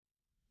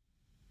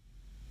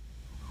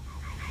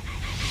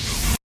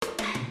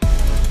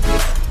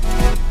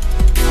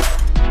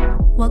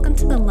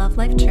Love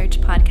Life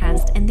Church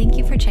podcast, and thank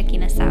you for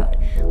checking us out.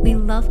 We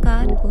love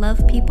God,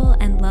 love people,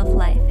 and love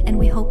life, and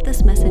we hope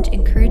this message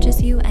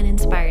encourages you and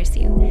inspires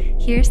you.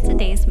 Here's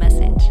today's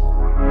message.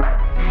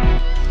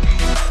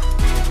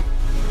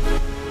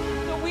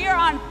 So we are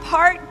on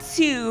part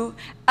 2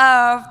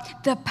 of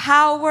the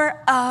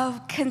power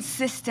of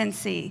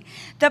consistency.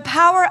 The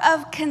power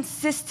of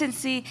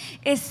consistency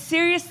is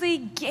seriously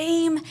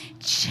game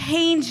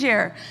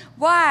changer.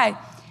 Why?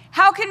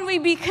 How can we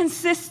be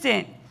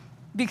consistent?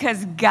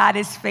 Because God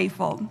is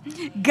faithful.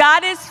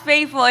 God is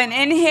faithful, and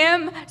in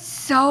Him,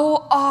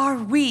 so are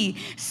we.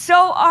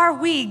 So are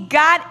we.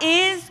 God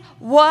is,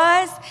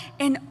 was,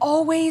 and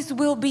always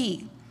will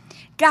be.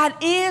 God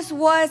is,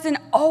 was, and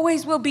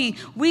always will be.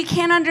 We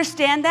can't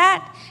understand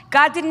that.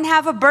 God didn't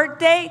have a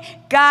birthday.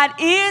 God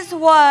is,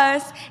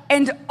 was,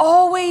 and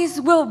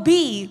always will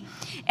be.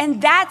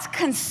 And that's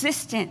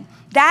consistent.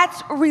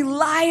 That's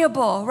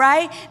reliable,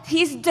 right?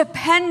 He's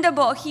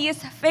dependable. He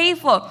is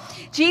faithful.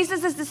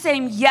 Jesus is the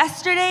same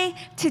yesterday,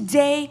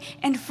 today,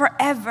 and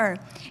forever.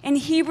 In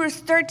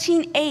Hebrews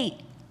 13:8,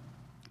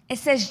 it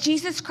says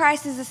Jesus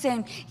Christ is the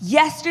same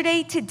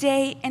yesterday,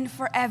 today, and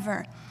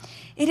forever.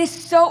 It is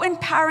so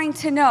empowering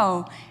to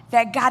know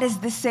that God is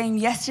the same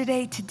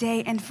yesterday,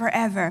 today, and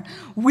forever.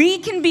 We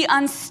can be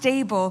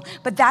unstable,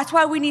 but that's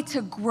why we need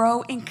to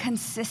grow in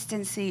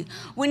consistency.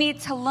 We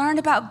need to learn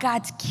about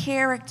God's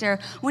character.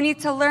 We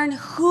need to learn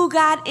who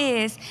God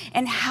is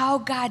and how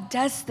God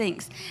does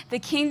things. The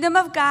kingdom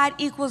of God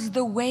equals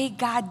the way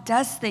God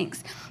does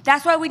things.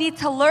 That's why we need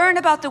to learn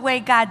about the way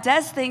God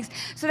does things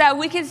so that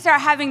we can start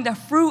having the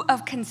fruit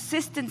of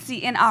consistency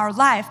in our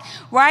life,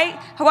 right?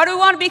 Why do we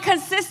want to be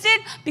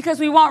consistent? Because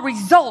we want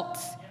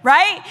results.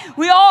 Right?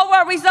 We all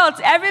want results.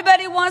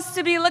 Everybody wants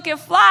to be looking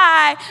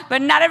fly, but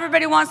not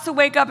everybody wants to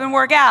wake up and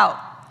work out.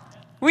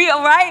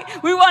 Right?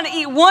 We want to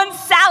eat one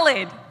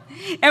salad,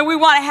 and we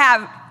want to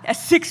have a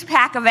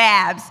 6-pack of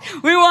abs.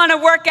 We want to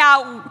work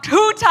out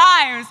 2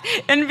 times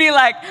and be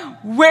like,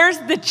 where's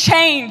the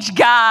change,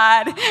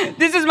 God?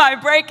 This is my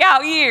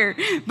breakout year.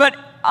 But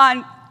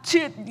on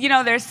 2,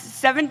 there's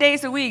 7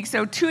 days a week,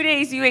 so 2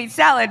 days you ate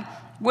salad.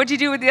 What'd you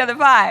do with the other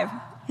 5?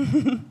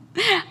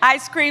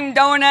 Ice cream,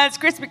 donuts,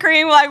 Krispy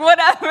Kreme, like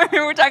whatever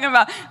we're talking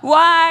about.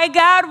 Why,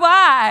 God,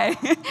 why?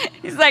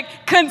 It's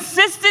like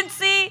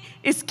consistency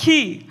is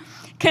key.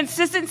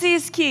 Consistency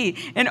is key.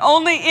 And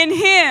only in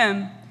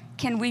Him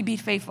can we be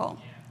faithful.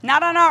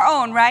 Not on our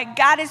own, right?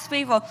 God is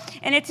faithful.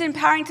 And it's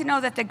empowering to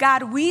know that the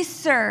God we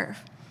serve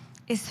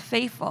is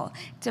faithful,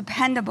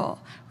 dependable,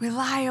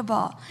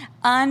 reliable,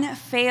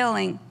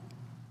 unfailing.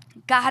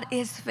 God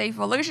is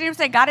faithful. Look at your neighbor and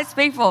say, God is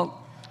faithful.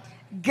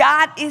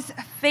 God is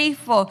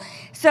faithful.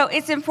 So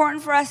it's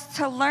important for us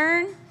to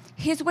learn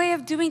His way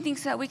of doing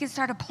things so that we can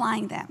start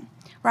applying them,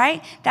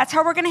 right? That's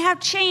how we're going to have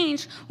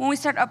change when we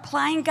start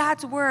applying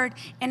God's word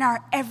in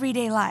our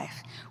everyday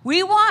life.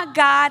 We want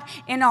God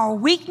in our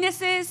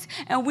weaknesses,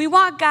 and we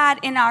want God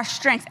in our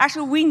strengths.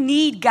 Actually, we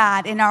need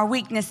God in our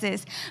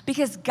weaknesses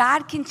because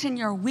God can turn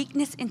your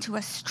weakness into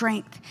a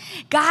strength.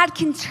 God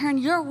can turn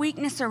your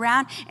weakness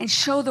around and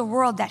show the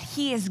world that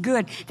He is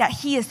good, that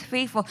He is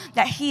faithful,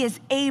 that He is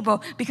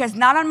able, because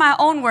not on my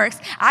own works.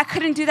 I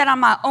couldn't do that on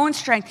my own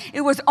strength.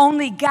 It was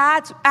only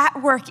God's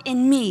at work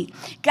in me,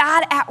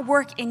 God at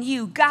work in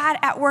you, God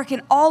at work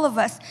in all of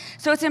us.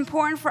 So it's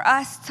important for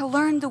us to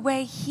learn the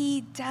way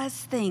He does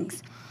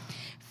things.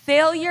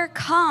 Failure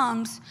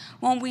comes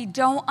when we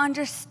don't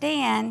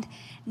understand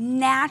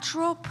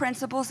natural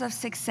principles of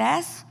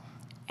success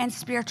and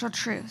spiritual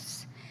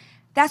truths.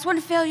 That's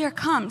when failure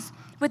comes,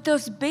 with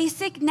those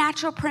basic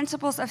natural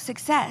principles of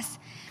success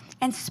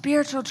and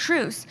spiritual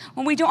truths.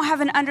 When we don't have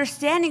an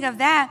understanding of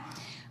that,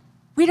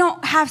 we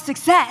don't have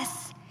success.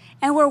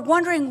 And we're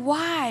wondering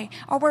why,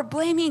 or we're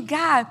blaming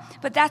God.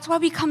 But that's why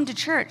we come to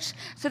church,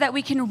 so that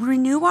we can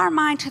renew our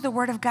mind to the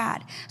Word of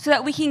God, so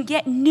that we can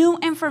get new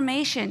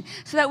information,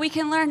 so that we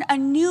can learn a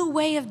new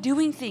way of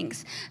doing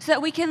things, so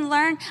that we can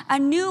learn a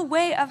new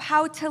way of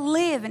how to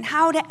live and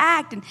how to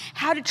act and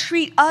how to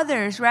treat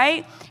others,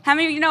 right? How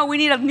many of you know we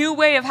need a new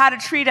way of how to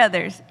treat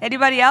others?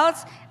 Anybody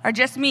else? Or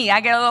just me? I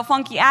get a little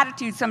funky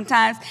attitude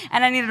sometimes,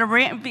 and I need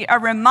a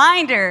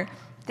reminder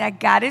that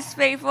God is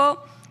faithful,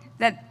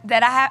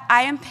 that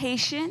I am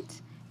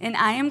patient and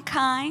I am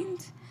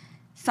kind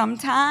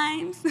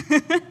sometimes,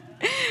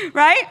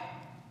 right?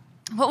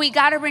 But we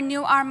got to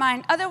renew our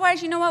mind.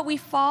 Otherwise, you know what? We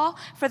fall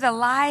for the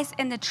lies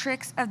and the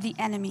tricks of the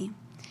enemy.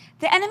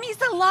 The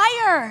enemy's a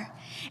liar,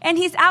 and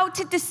he's out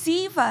to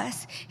deceive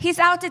us. He's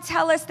out to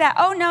tell us that,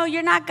 oh, no,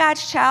 you're not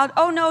God's child.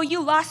 Oh, no,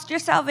 you lost your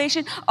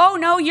salvation. Oh,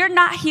 no, you're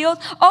not healed.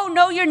 Oh,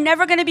 no, you're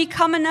never going to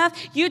become enough.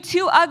 You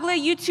too ugly.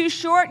 You too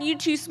short. You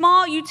too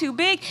small. You too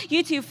big.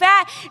 You too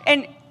fat.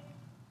 And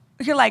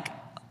you're like,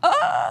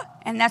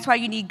 And that's why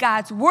you need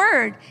God's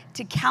word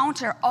to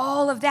counter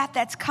all of that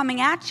that's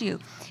coming at you.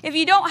 If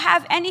you don't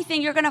have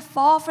anything, you're going to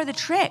fall for the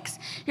tricks.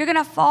 You're going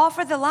to fall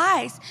for the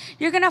lies.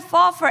 You're going to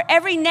fall for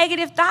every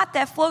negative thought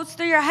that floats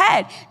through your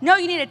head. No,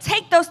 you need to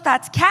take those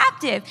thoughts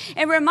captive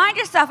and remind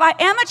yourself, I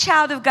am a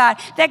child of God,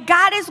 that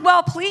God is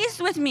well pleased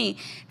with me,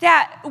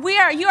 that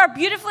you are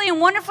beautifully and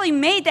wonderfully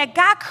made, that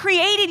God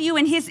created you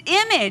in his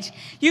image.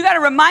 You got to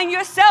remind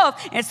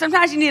yourself, and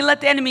sometimes you need to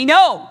let the enemy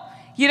know.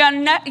 You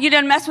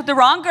done messed with the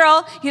wrong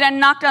girl. You done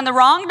knocked on the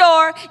wrong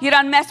door. You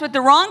done messed with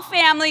the wrong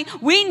family.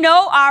 We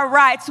know our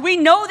rights. We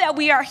know that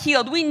we are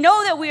healed. We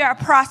know that we are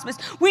prosperous.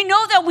 We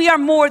know that we are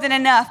more than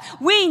enough.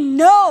 We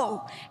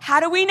know. How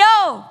do we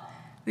know?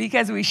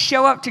 Because we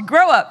show up to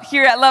grow up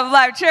here at Love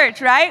Life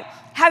Church, right?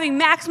 Having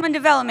maximum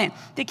development.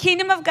 The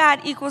kingdom of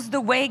God equals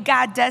the way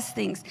God does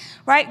things,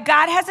 right?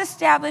 God has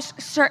established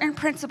certain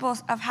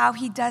principles of how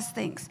he does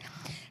things.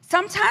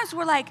 Sometimes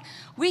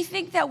we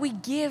think that we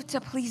give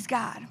to please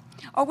God.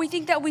 Or we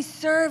think that we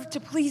serve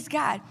to please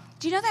God.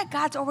 Do you know that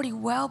God's already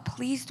well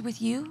pleased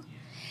with you?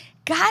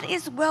 God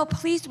is well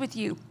pleased with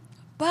you,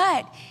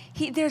 but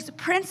there's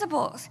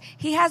principles.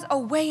 He has a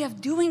way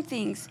of doing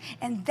things,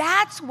 and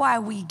that's why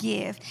we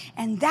give,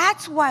 and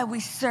that's why we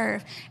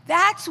serve.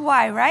 That's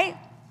why, right?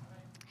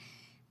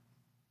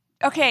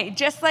 Okay,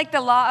 just like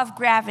the law of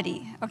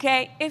gravity,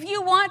 okay? If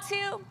you want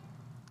to,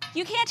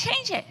 you can't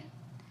change it.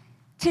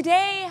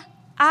 Today,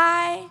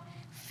 I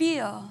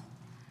feel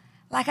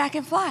like I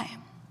can fly.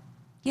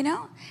 You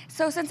know?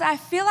 So since I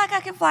feel like I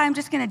can fly, I'm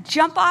just going to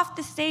jump off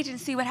the stage and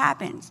see what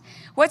happens.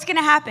 What's going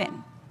to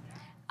happen?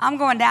 I'm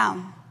going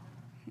down.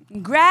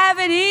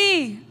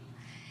 Gravity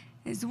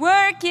is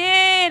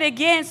working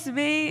against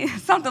me.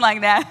 Something like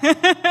that.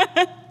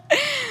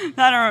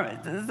 I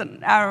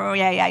don't know.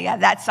 Yeah,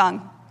 that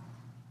song.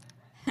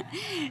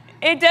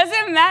 It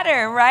doesn't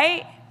matter,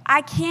 right?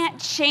 I can't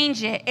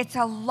change it. It's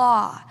a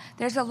law.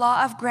 There's a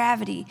law of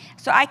gravity.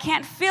 So I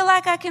can't feel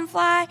like I can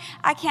fly.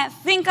 I can't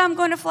think I'm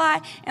going to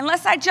fly.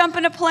 Unless I jump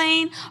in a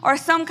plane or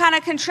some kind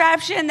of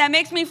contraption that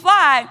makes me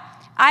fly,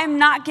 I'm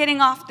not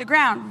getting off the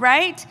ground,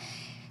 right?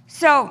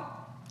 So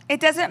it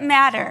doesn't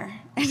matter.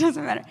 It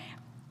doesn't matter.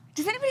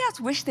 Does anybody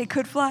else wish they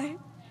could fly?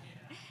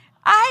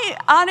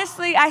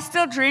 I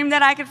still dream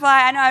that I could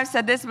fly. I know I've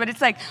said this, but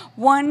it's like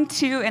 1,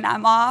 2, and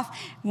I'm off.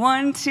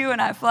 1, 2,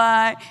 and I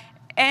fly.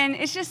 And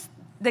it's just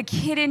the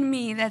kid in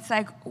me that's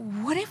like,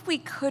 what if we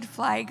could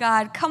fly,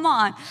 God? Come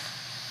on.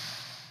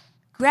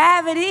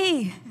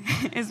 Gravity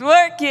is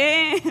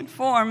working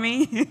for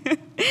me,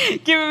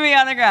 keeping me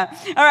on the ground.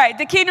 All right,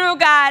 the kingdom of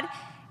God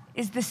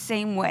is the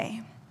same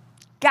way.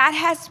 God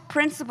has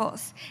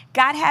principles.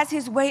 God has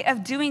his way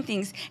of doing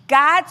things.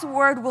 God's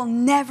word will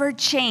never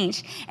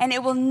change, and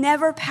it will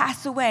never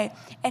pass away,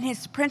 and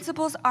his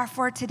principles are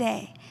for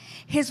today.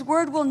 His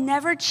word will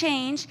never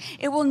change.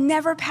 It will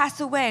never pass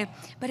away.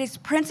 But his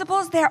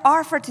principles, there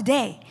are for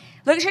today.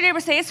 Look at your neighbor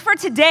and say, it's for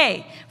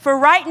today, for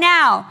right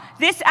now,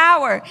 this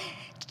hour.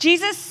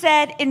 Jesus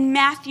said in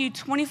Matthew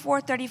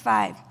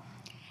 24:35,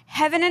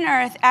 heaven and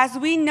earth, as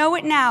we know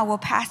it now, will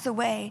pass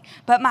away,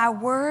 but my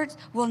words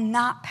will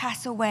not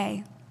pass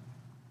away.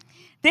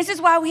 This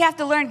is why we have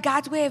to learn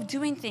God's way of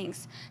doing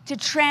things, to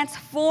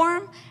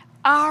transform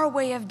our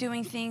way of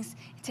doing things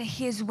to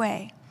his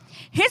way.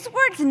 His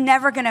word's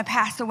never going to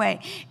pass away.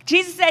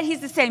 Jesus said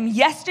he's the same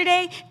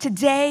yesterday,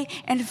 today,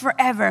 and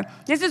forever.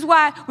 This is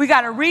why we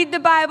got to read the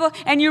Bible,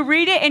 and you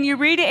read it, and you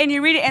read it, and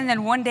you read it, and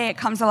then one day it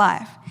comes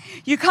alive.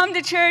 You come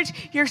to church,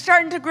 you're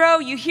starting to grow,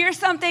 you hear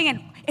something,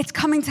 and it's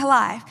coming to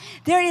life.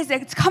 There it is.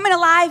 It's coming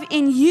alive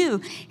in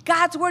you.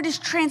 God's word is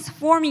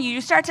transforming you.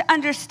 You start to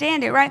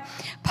understand it, right?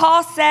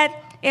 Paul said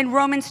in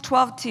Romans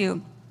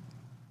 12:2,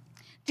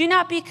 do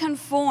not be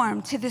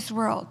conformed to this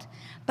world,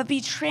 but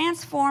be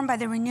transformed by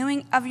the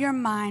renewing of your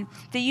mind,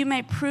 that you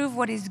may prove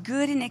what is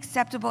good and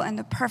acceptable and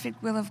the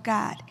perfect will of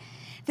God.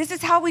 This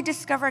is how we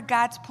discover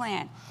God's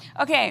plan.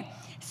 Okay,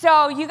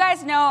 so you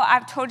guys know,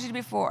 I've told you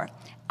before,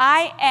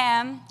 I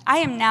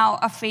am now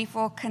a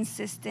faithful,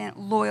 consistent,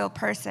 loyal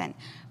person.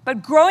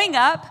 But growing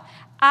up,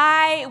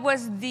 I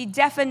was the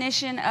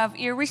definition of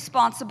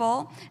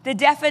irresponsible, the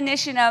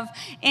definition of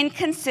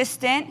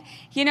inconsistent.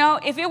 You know,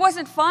 if it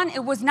wasn't fun,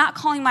 it was not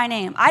calling my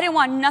name. I didn't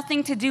want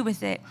nothing to do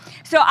with it.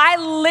 So I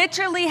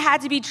literally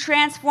had to be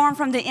transformed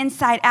from the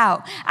inside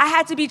out. I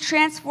had to be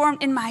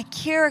transformed in my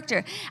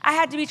character. I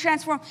had to be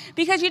transformed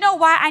because you know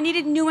why? I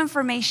needed new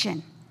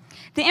information.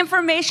 The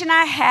information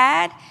I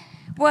had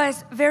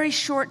was very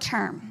short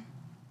term.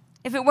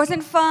 If it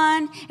wasn't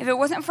fun, if it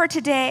wasn't for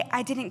today,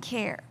 I didn't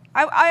care.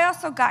 I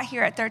also got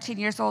here at 13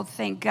 years old,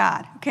 thank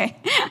God, okay?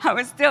 I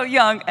was still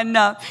young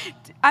enough.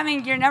 I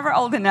mean, you're never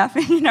old enough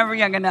and you're never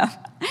young enough.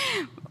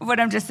 But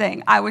I'm just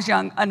saying, I was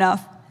young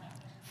enough,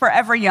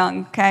 forever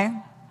young, okay?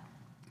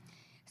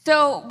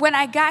 So when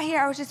I got here,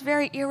 I was just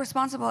very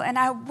irresponsible, and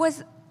I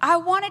was I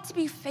wanted to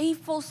be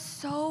faithful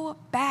so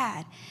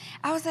bad.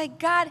 I was like,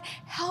 God,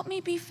 help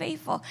me be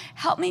faithful.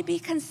 Help me be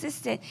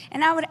consistent.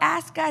 And I would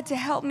ask God to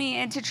help me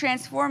and to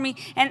transform me.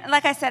 And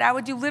like I said, I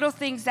would do little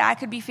things that I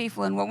could be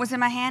faithful in. What was in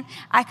my hand?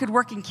 I could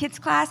work in kids'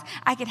 class.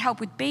 I could help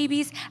with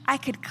babies. I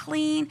could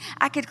clean.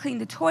 I could clean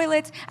the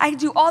toilets. I could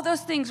do all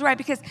those things, right?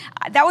 Because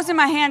that was in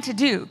my hand to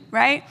do,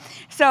 right?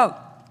 So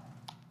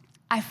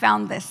I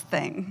found this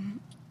thing,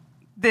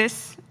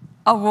 this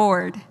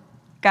award,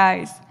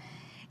 guys.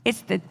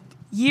 It's the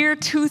year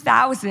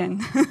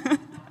 2000.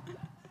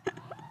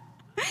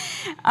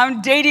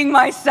 I'm dating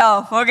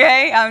myself,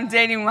 okay? I'm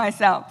dating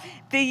myself.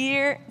 The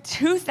year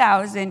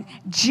 2000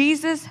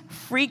 Jesus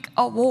Freak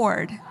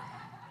Award.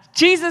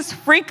 Jesus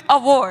Freak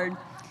Award,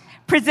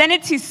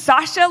 presented to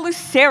Sasha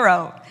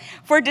Lucero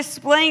for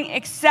displaying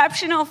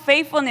exceptional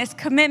faithfulness,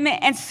 commitment,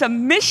 and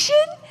submission.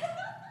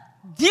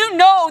 You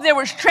know there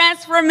was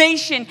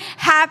transformation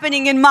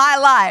happening in my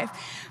life.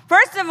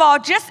 First of all,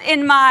 just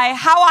in my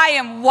how I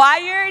am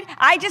wired,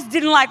 I just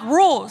didn't like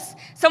rules.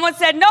 Someone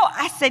said no,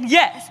 I said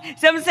yes.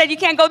 Someone said you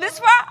can't go this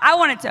far, I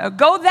wanted to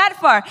go that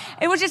far.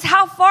 It was just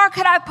how far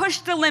could I push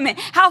the limit?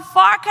 How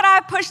far could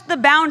I push the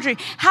boundary?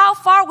 How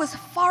far was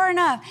far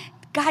enough?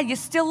 God, you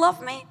still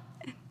love me?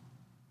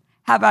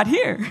 How about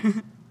here?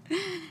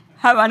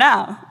 How about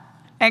now?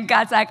 And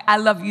God's like, I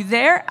love you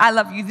there, I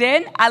love you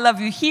then, I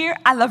love you here,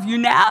 I love you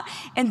now.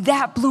 And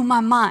that blew my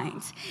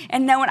mind.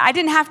 And then when I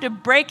didn't have to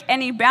break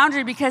any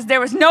boundary because there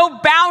was no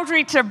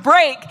boundary to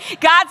break,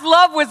 God's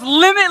love was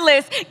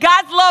limitless,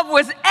 God's love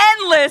was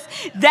endless,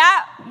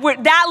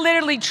 that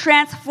literally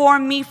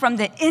transformed me from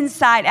the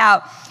inside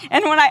out.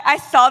 And when I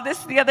saw this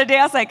the other day,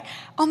 I was like,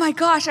 oh my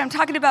gosh, I'm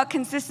talking about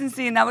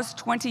consistency, and that was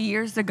 20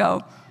 years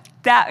ago.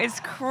 That is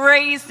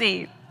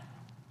crazy.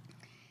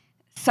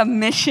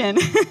 Submission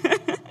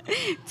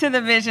to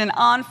the vision,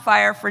 on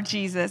fire for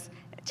Jesus.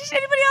 Did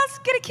anybody else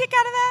get a kick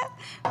out of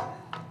that?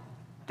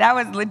 That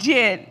was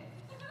legit.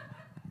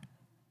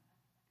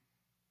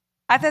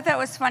 I thought that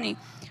was funny.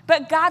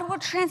 But God will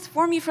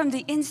transform you from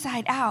the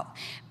inside out.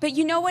 But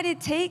you know what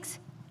it takes?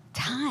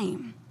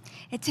 Time.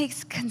 It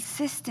takes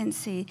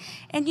consistency.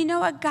 And you know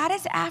what? God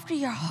is after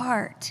your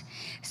heart.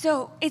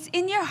 So it's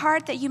in your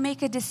heart that you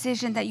make a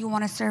decision that you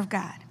want to serve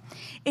God.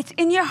 It's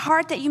in your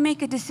heart that you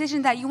make a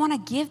decision that you want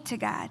to give to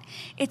God.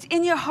 It's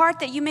in your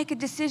heart that you make a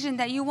decision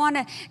that you want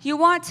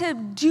to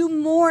do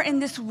more in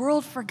this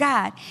world for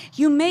God.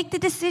 You make the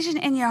decision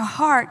in your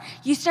heart.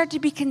 You start to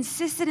be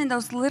consistent in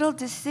those little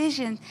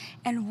decisions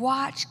and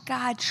watch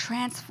God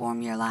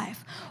transform your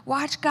life.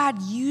 Watch God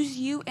use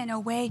you in a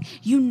way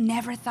you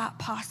never thought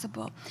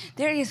possible.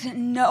 There is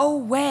no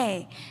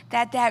way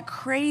that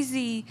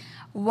crazy,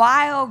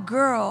 wild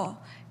girl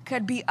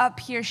could be up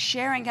here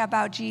sharing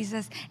about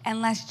Jesus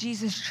unless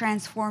Jesus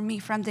transformed me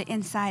from the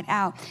inside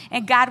out.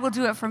 And God will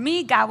do it for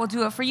me. God will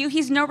do it for you.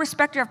 He's no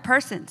respecter of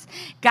persons.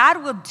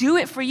 God will do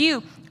it for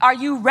you. Are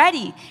you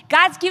ready?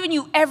 God's given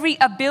you every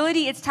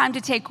ability. It's time to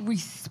take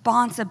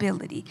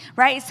responsibility,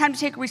 right? It's time to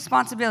take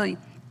responsibility.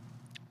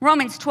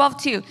 Romans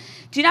 12:2.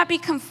 Do not be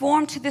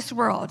conformed to this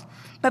world,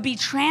 but be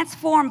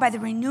transformed by the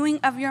renewing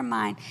of your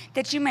mind,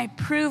 that you may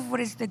prove what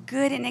is the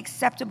good and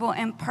acceptable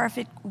and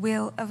perfect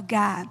will of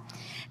God.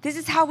 This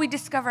is how we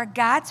discover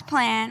God's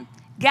plan.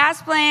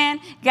 God's plan,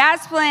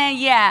 God's plan,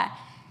 yeah.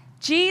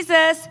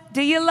 Jesus,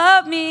 do you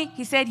love me?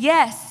 He said,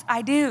 yes,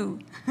 I do.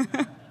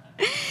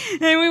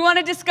 And we want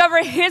to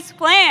discover his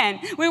plan.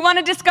 We want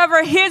to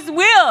discover his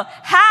will.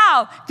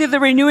 How? Through the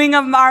renewing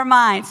of our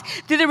minds.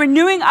 Through the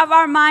renewing of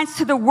our minds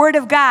to the word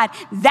of God.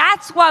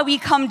 That's why we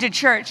come to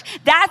church.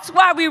 That's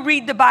why we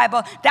read the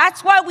Bible.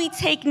 That's why we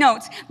take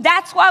notes.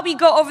 That's why we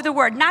go over the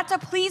word. Not to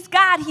please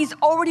God. He's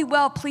already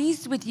well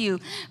pleased with you.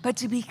 But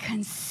to be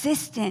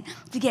consistent,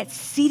 to get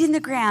seed in the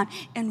ground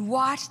and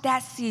watch that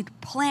seed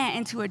plant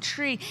into a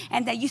tree,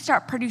 and that you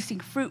start producing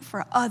fruit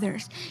for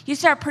others. You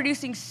start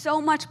producing so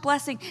much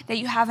blessing that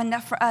you have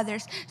enough for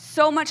others.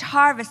 So much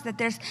harvest that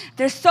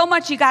there's so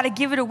much you got to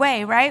give it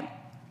away, right?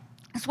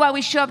 That's why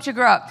we show up to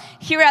grow up.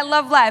 Here at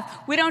Love Life,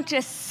 we don't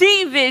just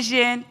see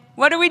vision.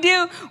 What do? We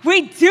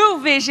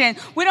do vision.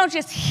 We don't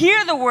just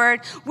hear the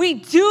word. We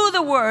do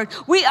the word.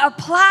 We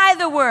apply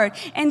the word.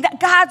 And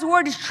God's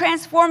word is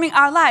transforming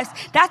our lives.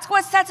 That's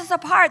what sets us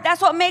apart.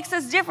 That's what makes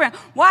us different.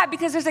 Why?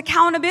 Because there's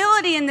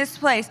accountability in this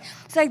place.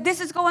 It's like this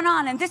is going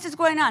on and this is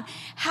going on.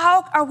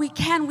 How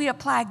can we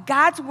apply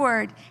God's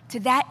word to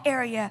that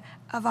area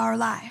of our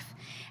life?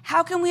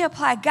 How can we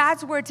apply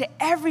God's word to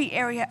every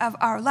area of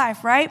our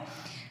life, right?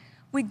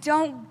 We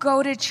don't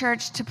go to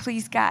church to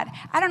please God.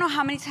 I don't know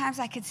how many times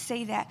I could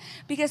say that,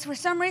 because for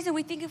some reason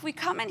we think if we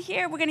come in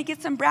here, we're going to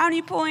get some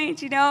brownie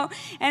points, and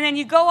then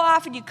you go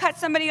off and you cut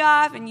somebody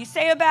off and you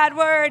say a bad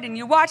word and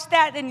you watch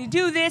that and you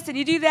do this and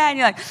you do that and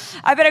you're like,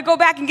 I better go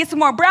back and get some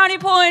more brownie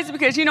points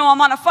because, I'm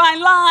on a fine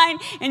line.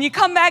 And you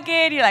come back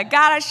in, you're like,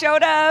 God, I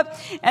showed up.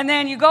 And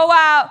then you go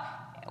out.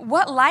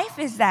 What life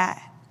is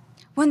that?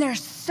 When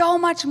there's so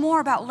much more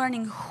about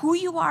learning who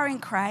you are in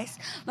Christ,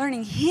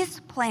 learning his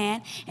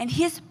plan and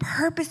his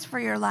purpose for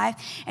your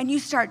life, and you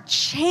start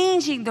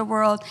changing the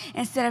world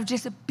instead of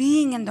just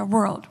being in the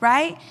world,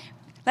 right?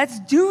 Let's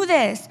do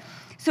this.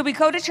 So we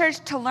go to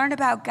church to learn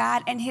about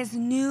God and his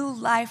new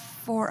life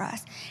for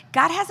us.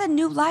 God has a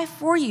new life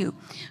for you.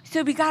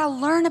 So we got to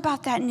learn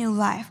about that new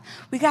life.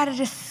 We got to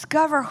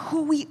discover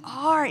who we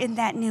are in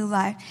that new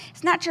life.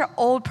 It's not your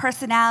old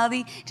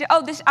personality.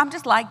 I'm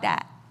just like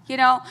that.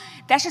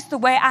 That's just the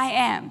way I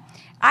am.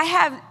 I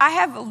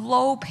have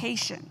low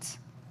patience.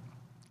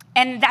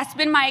 And that's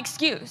been my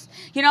excuse.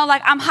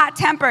 I'm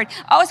hot-tempered.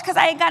 Oh, it's because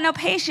I ain't got no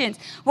patience.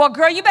 Well,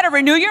 girl, you better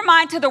renew your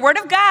mind to the word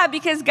of God,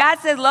 because God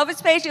says love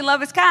is patient,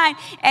 love is kind,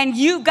 and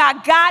you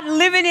got God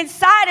living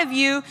inside of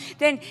you,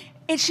 then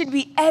it should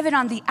be evident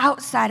on the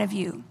outside of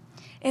you.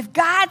 If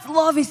God's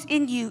love is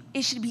in you,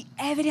 it should be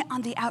evident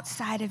on the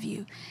outside of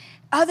you.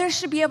 Others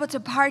should be able to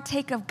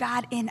partake of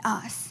God in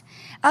us.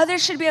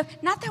 Others should be able,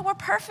 not that we're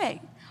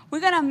perfect. We're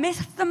gonna miss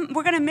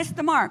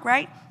the mark,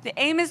 right? The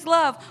aim is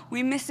love.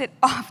 We miss it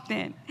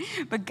often.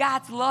 But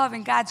God's love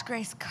and God's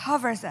grace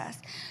covers us.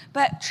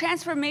 But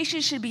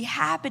transformation should be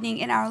happening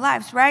in our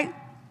lives, right?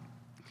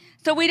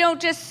 So we don't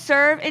just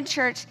serve in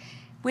church.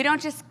 We don't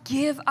just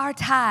give our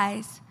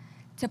tithes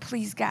to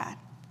please God.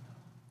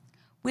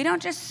 We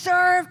don't just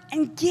serve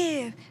and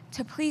give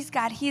to please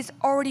God. He is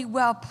already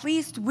well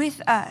pleased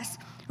with us.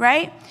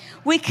 Right?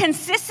 We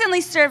consistently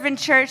serve in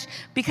church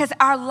because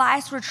our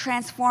lives were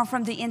transformed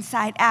from the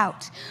inside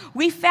out.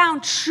 We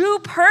found true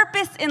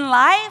purpose in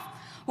life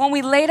when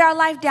we laid our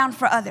life down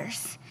for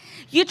others.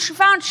 You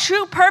found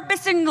true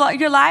purpose in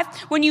your life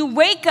when you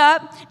wake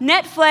up,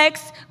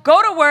 Netflix, go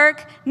to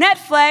work,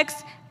 Netflix,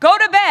 go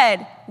to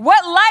bed.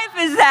 What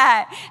life is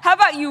that? How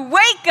about you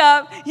wake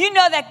up, you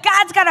know that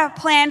God's got a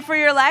plan for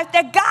your life,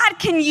 that God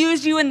can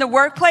use you in the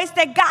workplace,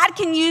 that God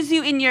can use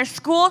you in your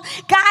school,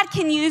 God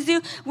can use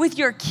you with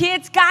your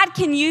kids, God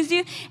can use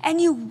you,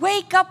 and you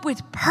wake up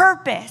with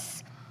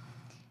purpose,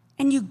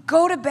 and you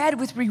go to bed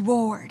with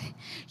reward.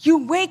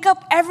 You wake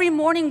up every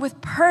morning with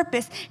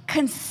purpose,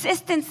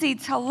 consistency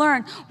to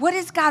learn. What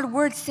does God's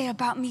word say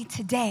about me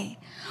today?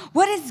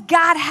 What does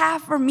God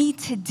have for me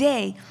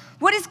today?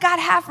 What does God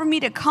have for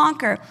me to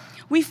conquer?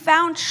 We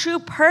found true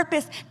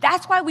purpose.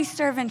 That's why we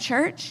serve in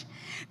church,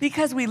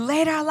 because we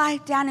laid our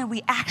life down and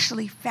we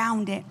actually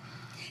found it.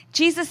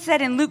 Jesus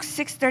said in Luke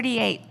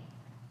 6:38,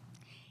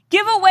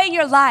 give away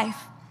your life.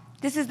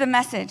 This is the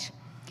message.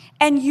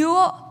 And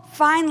you'll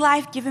find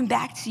life given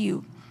back to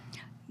you.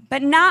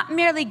 But not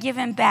merely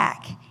given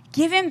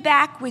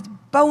back with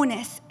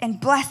bonus and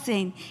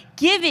blessing.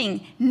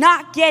 Giving,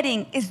 not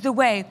getting, is the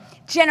way.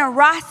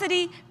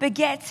 Generosity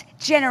begets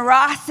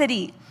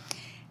generosity.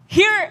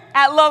 Here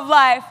at Love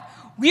Life,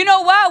 you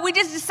know what? We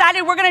just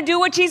decided we're going to do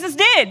what Jesus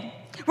did.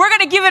 We're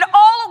going to give it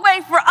all away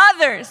for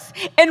others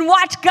and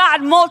watch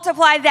God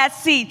multiply that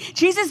seed.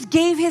 Jesus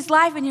gave his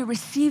life and he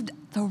received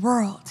the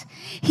world.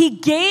 He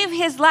gave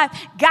his life.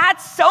 God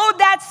sowed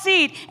that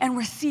seed and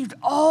received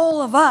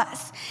all of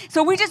us.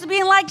 So we're just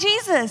being like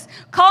Jesus,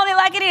 calling it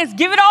like it is.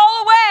 Give it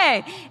all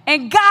away.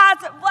 And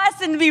God's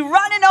blessing to be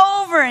running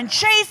over and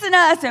chasing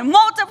us and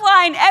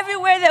multiplying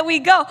everywhere that we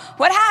go.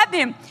 What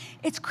happened?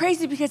 It's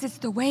crazy because it's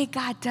the way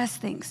God does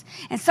things.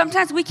 And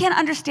sometimes we can't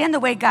understand the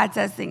way God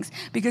does things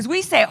because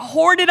we say,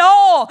 hoard it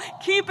all,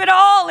 keep it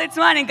all, it's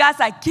mine. And God's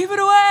like, give it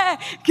away,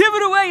 give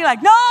it away. You're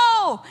like,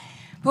 no.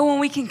 But when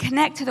we can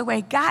connect to the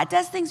way God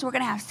does things, we're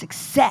going to have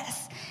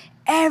success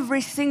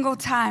every single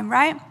time,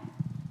 right?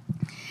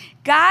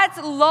 God's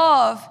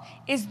love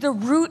is the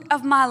root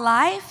of my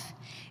life,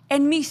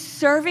 and me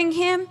serving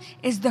him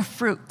is the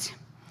fruit.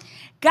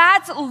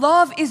 God's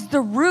love is the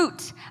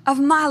root of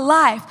my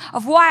life,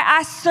 of why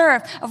I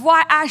serve, of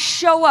why I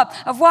show up,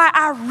 of why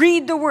I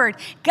read the word.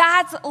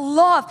 God's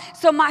love.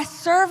 So my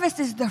service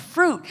is the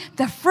fruit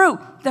of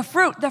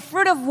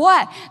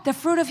what? The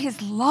fruit of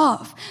his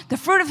love, the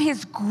fruit of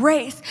his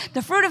grace,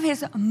 the fruit of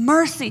his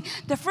mercy,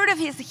 the fruit of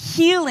his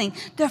healing,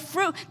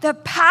 the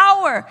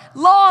power,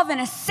 love, and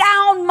a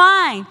sound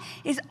mind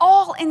is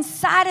all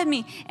inside of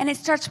me, and it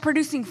starts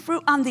producing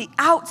fruit on the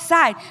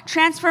outside.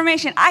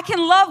 Transformation. I can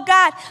love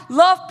God,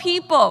 love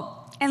people,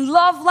 and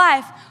love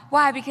life.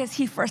 Why? Because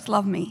he first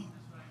loved me.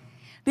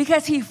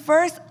 Because he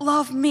first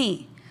loved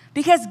me.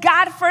 Because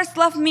God first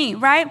loved me,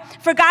 right?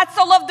 For God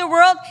so loved the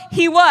world,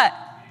 he what?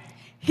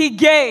 He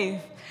gave.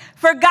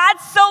 For God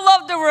so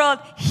loved the world,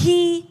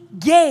 he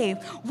gave.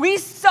 We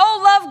so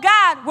love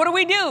God. What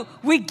do?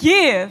 We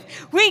give.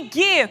 We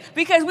give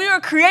because we were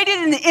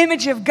created in the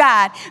image of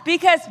God.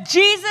 Because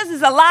Jesus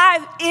is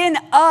alive in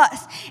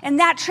us. And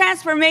that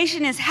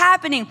transformation is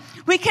happening.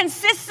 We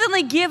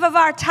consistently give of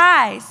our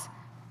tithes.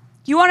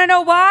 You want to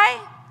know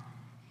why?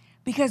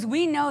 Because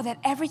we know that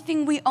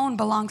everything we own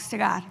belongs to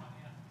God.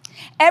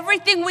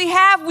 Everything we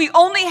have, we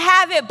only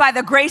have it by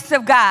the grace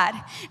of God.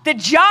 The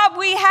job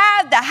we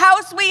have, the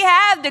house we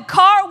have, the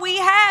car we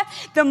have,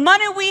 the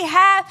money we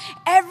have,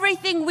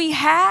 everything we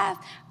have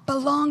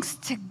belongs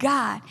to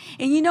God.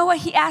 And you know what?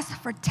 He asks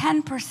for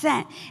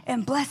 10%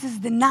 and blesses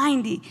the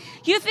 90.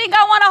 You think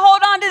I want to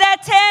hold on to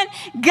that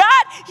 10?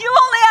 God, you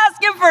only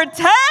asking for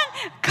 10?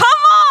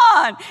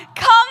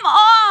 Come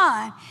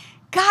on.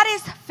 God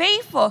is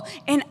faithful.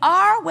 In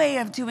our way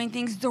of doing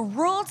things, the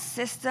world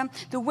system,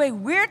 the way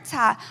we're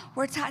taught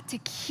to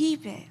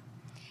keep it.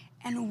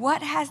 And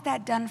what has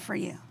that done for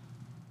you?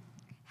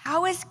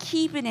 How is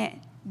keeping it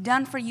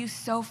done for you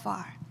so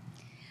far?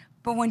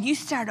 But when you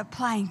start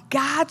applying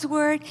God's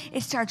word,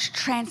 it starts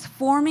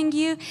transforming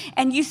you,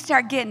 and you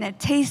start getting a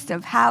taste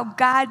of how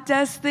God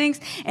does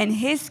things and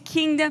his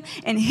kingdom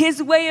and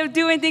his way of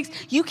doing things.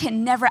 You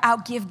can never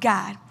outgive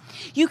God.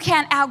 You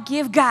can't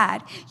outgive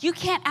God. You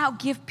can't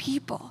outgive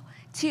people,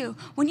 too.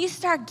 When you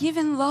start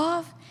giving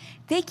love,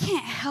 they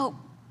can't help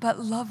but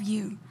love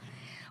you.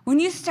 When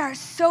you start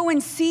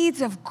sowing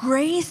seeds of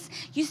grace,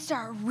 you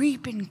start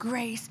reaping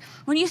grace.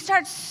 When you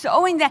start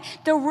sowing that,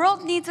 the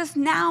world needs us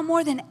now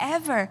more than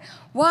ever.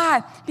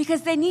 Why?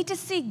 Because they need to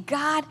see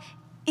God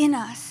in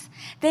us.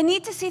 They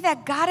need to see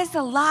that God is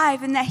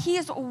alive and that he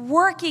is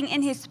working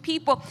in his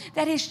people,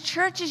 that his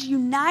church is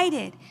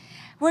united.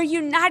 We're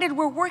united.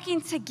 We're working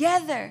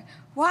together.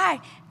 Why?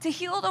 To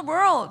heal the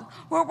world.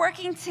 We're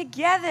working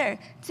together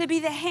to be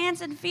the hands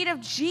and feet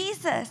of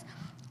Jesus.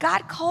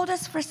 God called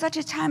us for such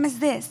a time as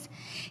this.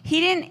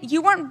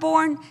 You weren't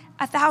born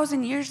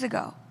 1,000 years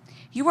ago.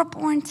 You were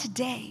born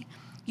today.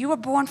 You were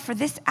born for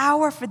this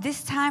hour, for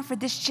this time, for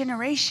this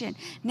generation.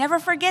 Never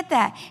forget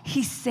that.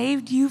 He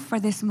saved you for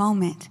this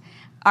moment.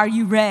 Are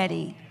you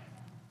ready?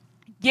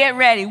 Get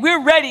ready.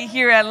 We're ready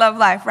here at Love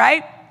Life,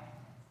 right?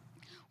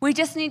 We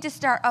just need to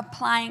start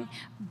applying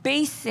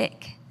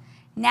basic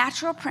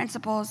natural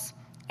principles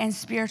and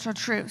spiritual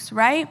truths,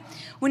 right?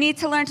 We need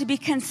to learn to be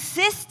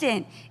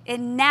consistent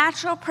in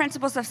natural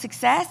principles of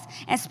success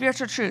and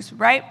spiritual truths,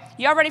 right?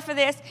 Y'all ready for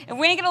this? If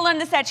we ain't gonna learn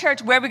this at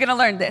church, where are we gonna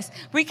learn this?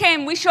 We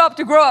show up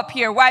to grow up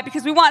here. Why?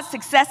 Because we want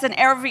success in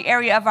every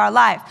area of our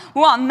life.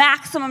 We want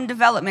maximum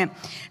development.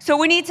 So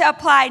we need to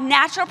apply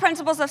natural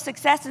principles of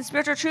success and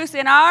spiritual truths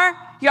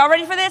y'all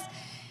ready for this?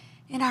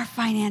 In our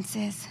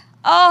finances.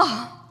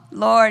 Oh,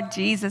 Lord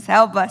Jesus,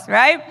 help us,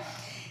 right?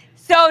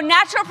 So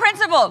natural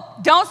principle,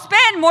 don't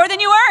spend more than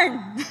you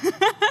earn.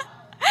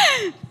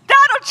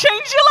 That'll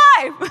change your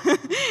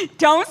life.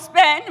 Don't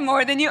spend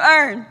more than you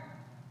earn.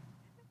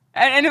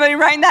 Anybody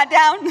writing that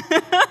down?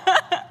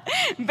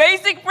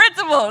 Basic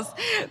principles.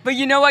 But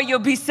you know what? You'll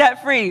be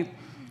set free.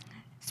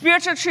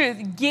 Spiritual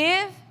truth,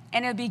 give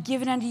and it'll be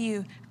given unto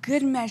you.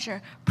 Good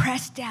measure,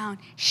 pressed down,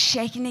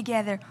 shaken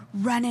together,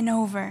 running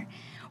over.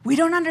 We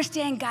don't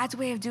understand God's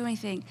way of doing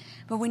things,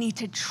 but we need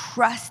to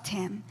trust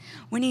him.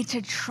 We need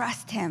to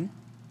trust him.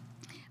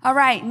 All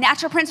right,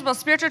 natural principles,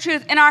 spiritual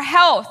truth in our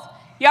health.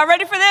 Y'all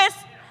ready for this?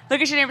 Look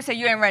at your neighbor and say,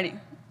 you ain't ready.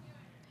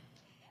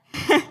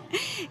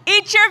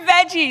 Eat your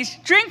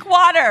veggies, drink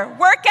water,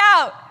 work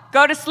out,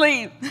 go to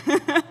sleep.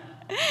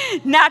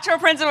 Natural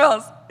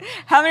principles.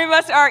 How many of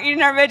us are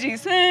eating our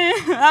veggies?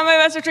 How many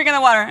of us are drinking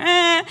the water?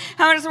 How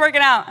many of us are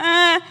working out?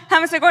 How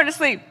many of us are going to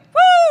sleep?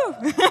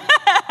 Woo!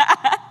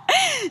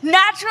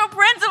 Natural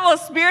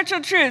principles,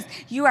 spiritual truths.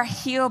 You are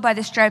healed by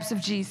the stripes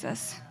of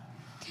Jesus.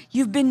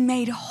 You've been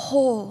made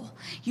whole.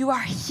 You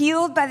are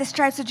healed by the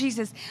stripes of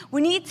Jesus.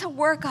 We need to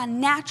work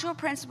on natural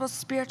principles,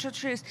 spiritual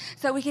truths,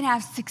 so that we can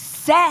have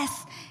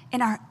success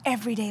in our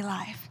everyday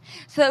life,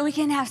 so that we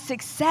can have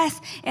success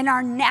in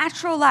our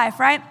natural life,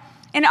 right?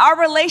 In our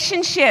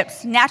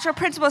relationships, natural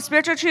principles,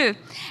 spiritual truth.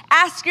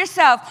 Ask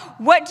yourself,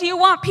 what do you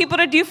want people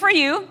to do for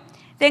you?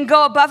 Then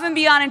go above and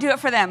beyond and do it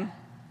for them.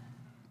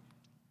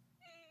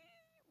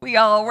 We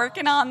all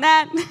working on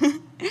that.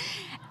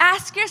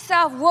 Ask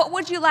yourself, what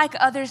would you like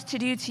others to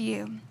do to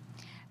you?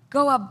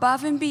 Go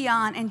above and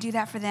beyond and do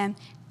that for them.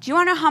 Do you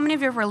want to know how many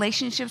of your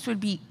relationships would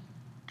be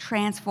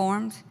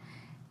transformed?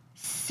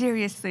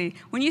 Seriously.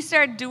 When you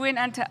start doing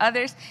unto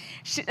others,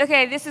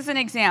 okay, this is an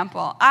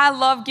example. I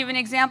love giving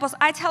examples.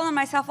 I tell them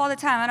myself all the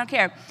time, I don't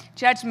care.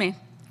 Judge me.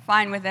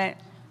 Fine with it.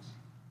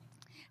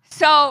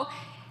 So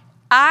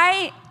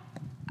I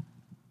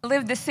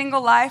lived a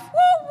single life.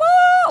 Woo,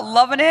 woo,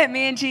 loving it,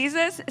 me and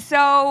Jesus.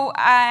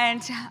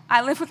 And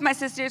I live with my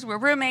sisters. We're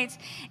roommates.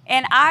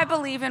 And I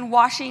believe in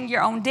washing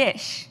your own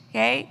dish,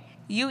 okay?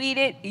 You eat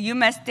it, you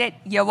messed it,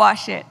 you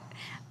wash it.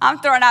 I'm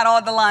throwing out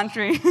all the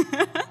laundry,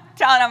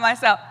 telling on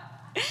myself.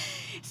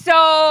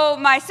 So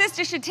my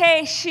sister,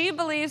 Shatay, she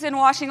believes in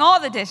washing all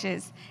the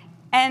dishes.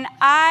 And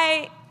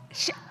I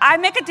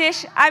make a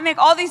dish. I make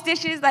all these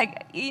dishes,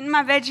 like eating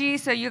my veggies.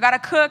 So you got to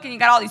cook, and you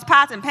got all these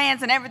pots and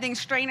pans and everything,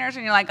 strainers,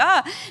 and you're like,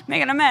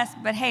 making a mess.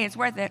 But hey, it's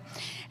worth it.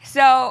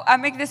 So I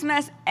make this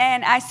mess,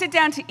 and I sit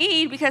down to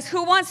eat, because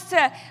who wants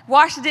to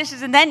wash the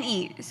dishes and then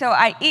eat? So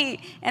I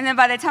eat, and then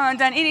by the time I'm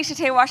done eating,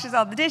 Shatay washes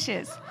all the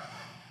dishes.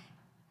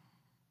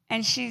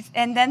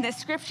 And then the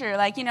scripture,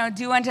 like,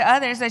 do unto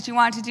others as you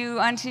want to do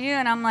unto you.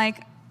 And I'm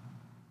like,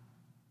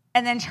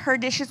 and then her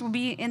dishes will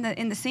be in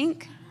the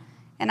sink.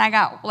 And I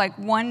got like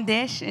one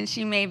dish, and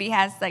she maybe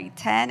has like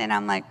 10. And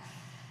I'm like,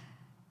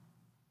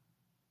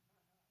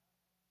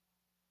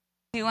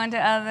 do unto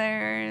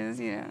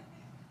others,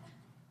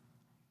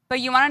 But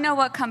you want to know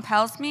what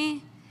compels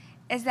me?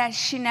 Is that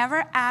she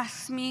never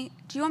asks me,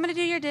 do you want me to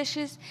do your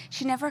dishes?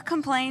 She never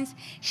complains.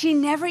 She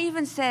never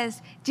even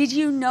says, did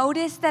you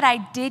notice that I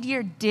did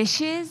your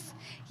dishes?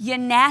 your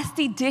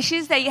nasty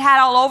dishes that you had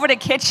all over the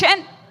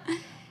kitchen.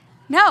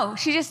 No,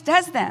 she just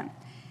does them.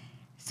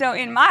 So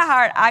in my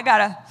heart, I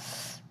gotta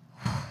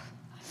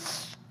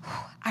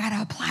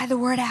apply the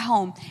word at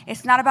home.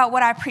 It's not about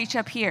what I preach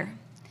up here.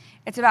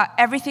 It's about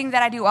everything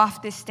that I do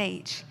off this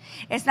stage.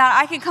 It's not,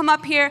 I can come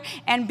up here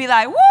and be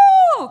like,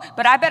 woo,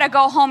 but I better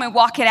go home and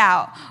walk it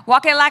out.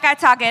 Walk it like I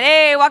talk it,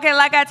 hey, walk it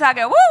like I talk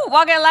it, woo,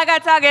 walk it like I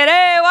talk it,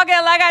 hey, walk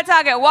it like I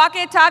talk it, walk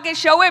it, talk it,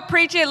 show it,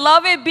 preach it,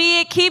 love it, be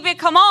it, keep it,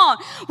 come on.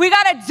 We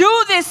gotta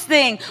do this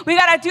thing. We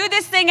gotta do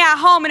this thing at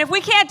home, and if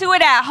we can't do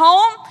it at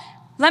home,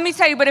 let me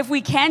tell you, but if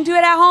we can do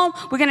it at home,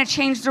 we're going to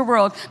change the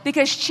world,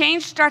 because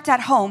change starts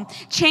at home.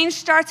 Change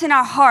starts in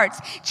our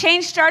hearts.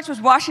 Change starts with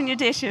washing your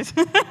dishes.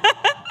 Do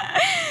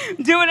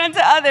it unto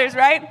others,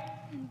 right?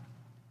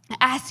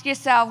 Ask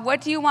yourself, what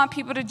do you want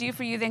people to do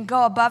for you? Then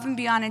go above and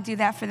beyond and do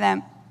that for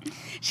them.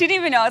 She didn't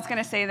even know I was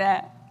going to say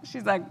that.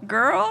 She's like,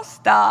 girl,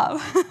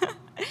 stop.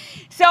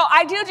 So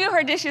I do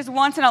her dishes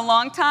once in a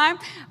long time,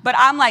 but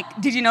I'm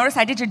like, did you notice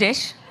I did your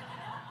dish?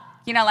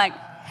 You know, like,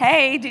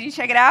 hey, did you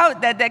check it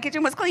out? That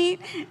kitchen was clean?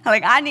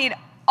 Like, I need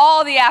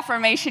all the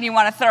affirmation you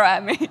want to throw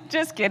at me.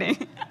 Just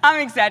kidding.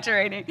 I'm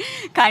exaggerating,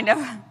 kind of.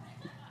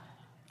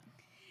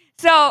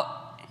 So,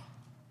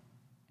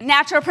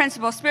 natural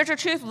principle, spiritual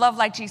truth, love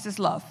like Jesus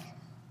loved.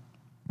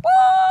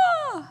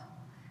 Whoa!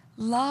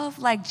 Love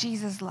like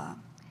Jesus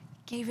loved.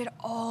 Gave it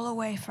all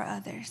away for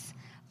others.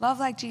 Love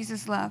like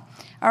Jesus loved.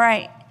 All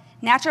right.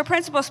 Natural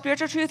principle,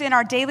 spiritual truth in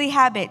our daily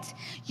habits.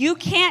 You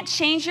can't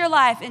change your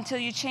life until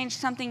you change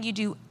something you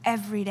do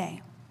every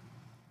day.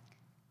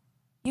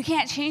 You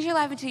can't change your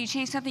life until you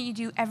change something you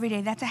do every day.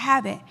 That's a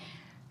habit.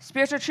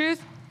 Spiritual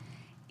truth,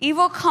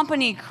 evil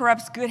company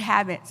corrupts good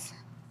habits.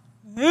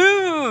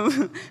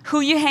 Ooh,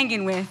 who you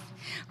hanging with?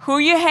 Who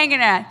you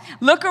hanging at?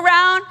 Look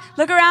around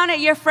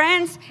at your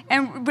friends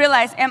and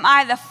realize, am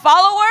I the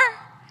follower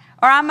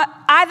or am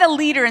I the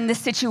leader in this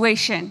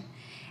situation?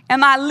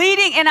 Am I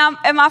leading and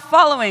am I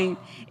following?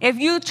 If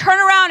you turn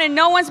around and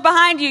no one's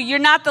behind you, you're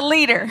not the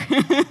leader.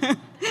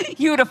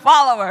 You're the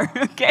follower,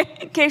 okay?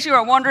 In case you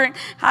were wondering,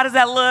 how does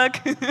that look?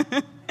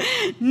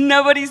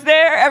 Nobody's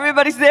there,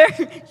 everybody's there.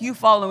 You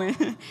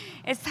following.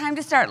 It's time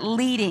to start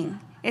leading.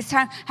 It's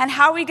time. And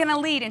how are we going to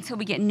lead until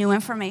we get new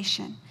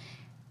information?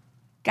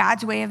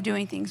 God's way of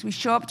doing things. We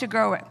show up to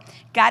grow it.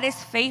 God is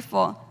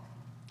faithful.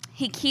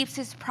 He keeps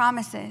his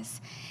promises.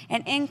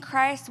 And in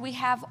Christ, we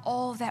have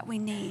all that we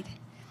need.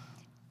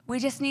 We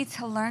just need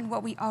to learn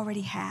what we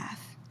already have.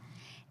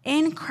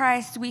 In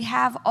Christ, we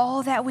have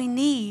all that we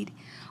need.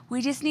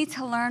 We just need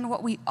to learn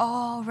what we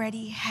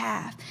already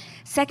have.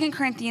 2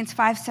 Corinthians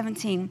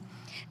 5:17.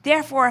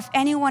 Therefore, if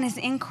anyone is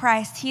in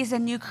Christ, he is a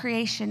new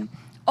creation.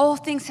 All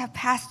things have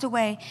passed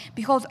away.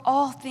 Behold,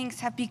 all things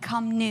have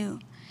become new.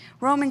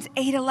 Romans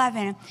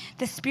 8:11.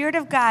 The Spirit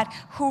of God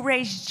who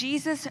raised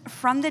Jesus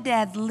from the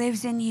dead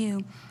lives in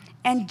you.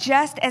 And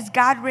just as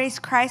God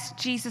raised Christ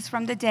Jesus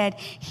from the dead,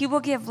 he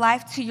will give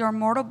life to your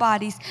mortal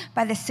bodies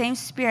by the same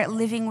Spirit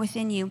living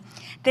within you.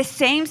 The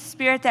same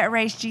Spirit that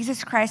raised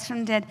Jesus Christ from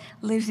the dead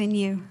lives in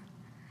you,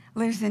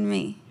 lives in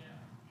me.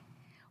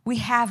 We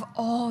have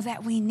all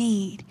that we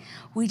need.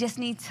 We just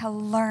need to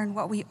learn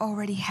what we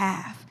already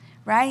have,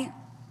 right?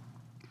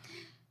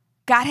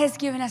 God has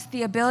given us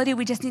the ability.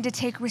 We just need to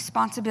take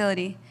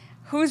responsibility.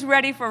 Who's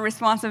ready for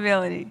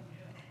responsibility?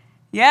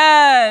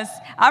 Yes,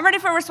 I'm ready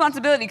for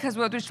responsibility, because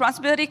with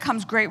responsibility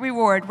comes great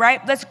reward,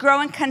 right? Let's grow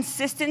in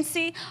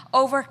consistency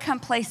over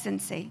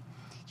complacency.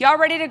 Y'all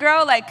ready to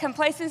grow? Like,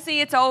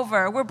 complacency, it's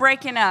over. We're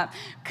breaking up.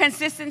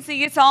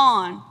 Consistency, it's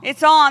on.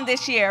 It's on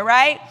this year,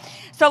 right?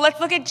 So let's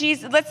look at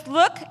Jesus. Let's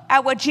look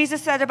at what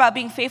Jesus said about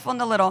being faithful in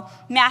the little.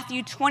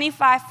 Matthew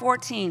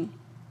 25:14.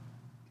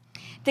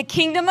 The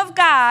kingdom of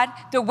God,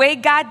 the way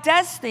God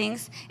does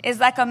things, is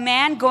like a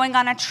man going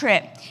on a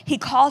trip. He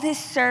called his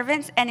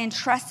servants and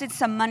entrusted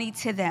some money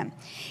to them.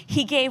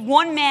 He gave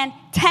one man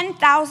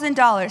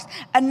 $10,000,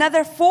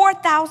 another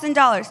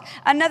 $4,000,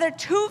 another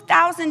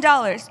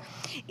 $2,000.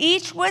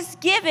 Each was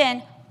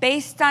given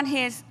based on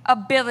his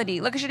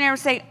ability. Look at your neighbor and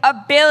say,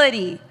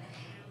 ability.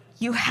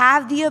 You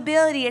have the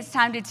ability. It's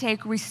time to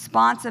take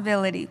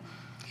responsibility.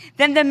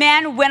 Then the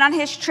man went on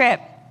his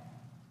trip.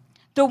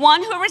 The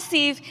one who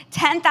received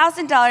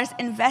 $10,000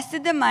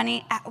 invested the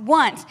money at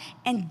once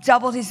and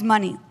doubled his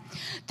money.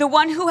 The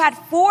one who had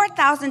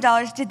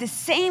 $4,000 did the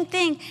same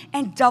thing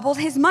and doubled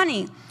his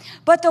money.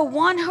 But the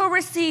one who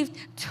received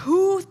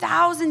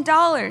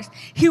 $2,000,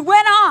 he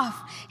went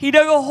off. He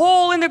dug a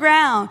hole in the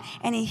ground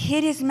and he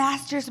hid his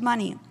master's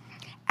money.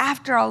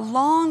 After a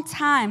long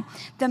time,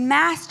 the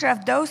master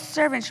of those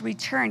servants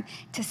returned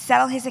to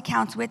settle his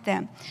accounts with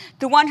them.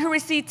 The one who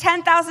received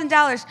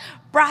 $10,000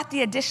 brought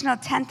the additional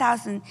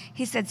 $10,000.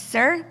 He said,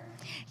 "Sir,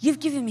 you've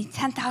given me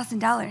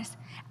 $10,000.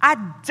 I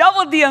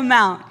doubled the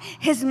amount."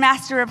 His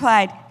master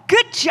replied,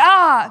 "Good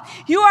job.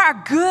 You are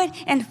a good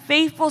and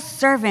faithful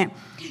servant.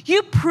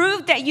 You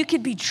proved that you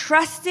could be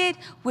trusted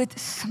with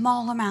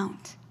small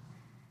amount."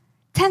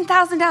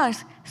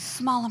 $10,000,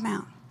 small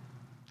amount.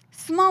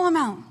 Small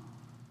amount.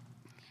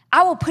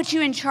 I will put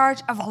you in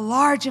charge of a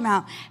large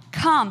amount.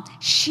 Come,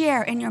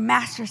 share in your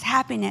master's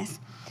happiness.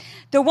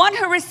 The one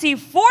who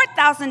received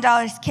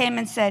 $4,000 came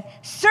and said,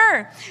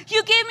 Sir,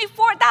 you gave me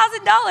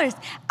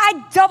 $4,000.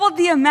 I doubled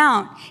the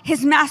amount.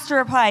 His master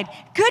replied,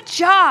 Good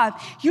job.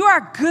 You are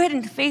a good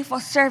and faithful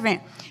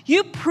servant.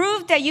 You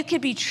proved that you could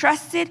be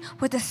trusted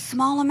with a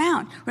small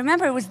amount.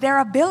 Remember, it was their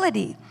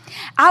ability.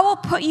 I will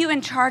put you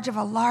in charge of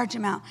a large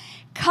amount.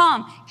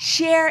 Come,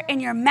 share in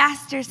your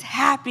master's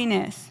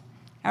happiness.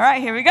 All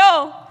right, here we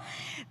go.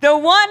 The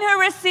one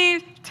who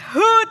received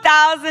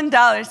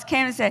 $2,000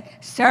 came and said,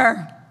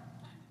 Sir,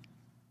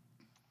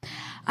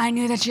 I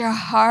knew that you're a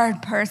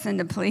hard person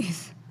to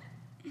please.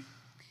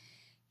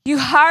 You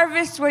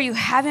harvest where you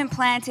haven't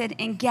planted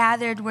and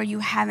gathered where you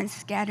haven't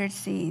scattered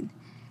seed.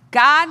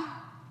 God,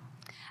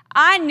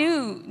 I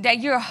knew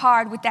that you're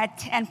hard with that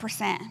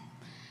 10%.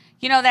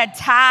 You know, that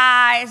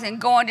tithes and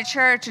going to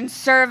church and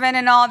serving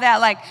and all that.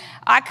 Like,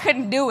 I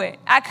couldn't do it.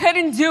 I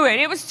couldn't do it.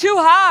 It was too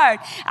hard.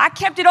 I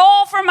kept it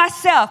all for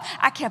myself.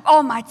 I kept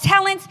all my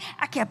talents.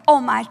 I kept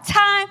all my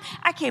time.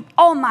 I kept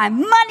all my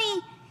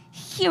money.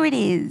 Here it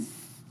is.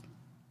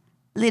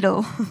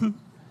 Little.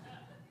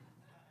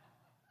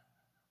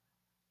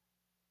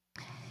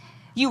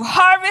 You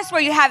harvest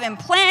where you haven't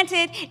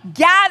planted,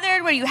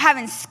 gathered where you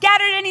haven't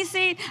scattered any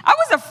seed. I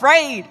was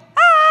afraid.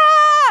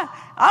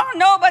 I don't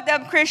know about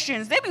them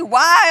Christians. They be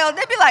wild.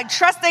 They be like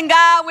trusting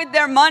God with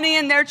their money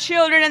and their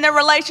children and their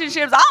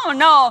relationships. I don't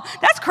know.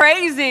 That's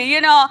crazy,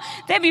 you know.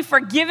 They be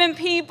forgiving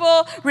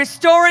people,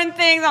 restoring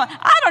things.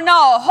 I don't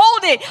know.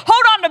 Hold it.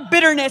 Hold on to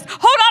bitterness.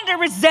 Hold on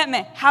to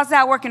resentment. How's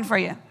that working for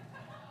you?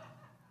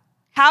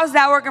 How's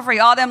that working for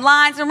you? All them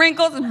lines and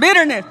wrinkles and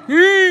bitterness.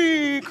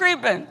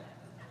 Creeping.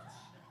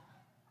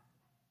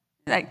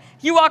 Like,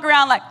 you walk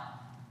around like,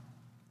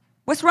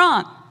 what's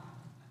wrong?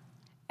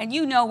 And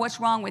you know what's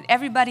wrong with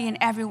everybody and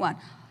everyone.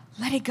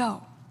 Let it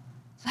go.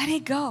 Let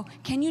it go.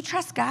 Can you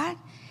trust God?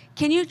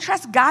 Can you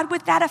trust God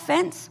with that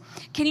offense?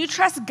 Can you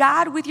trust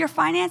God with your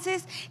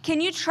finances?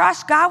 Can you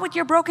trust God with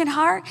your broken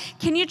heart?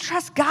 Can you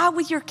trust God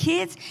with your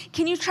kids?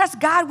 Can you trust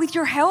God with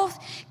your health?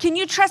 Can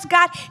you trust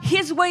God,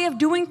 His way of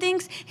doing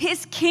things,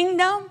 His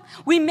kingdom?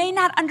 We may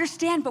not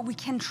understand, but we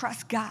can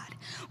trust God.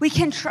 We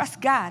can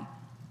trust God.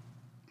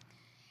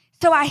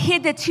 So I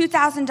hid the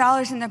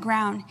 $2,000 in the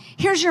ground.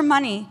 Here's your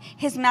money.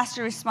 His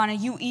master responded,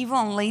 You evil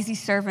and lazy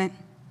servant.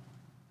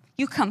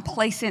 You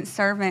complacent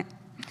servant.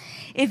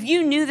 If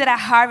you knew that I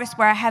harvest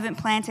where I haven't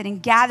planted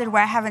and gathered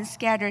where I haven't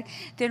scattered,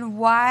 then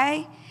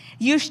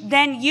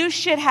you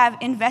should have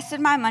invested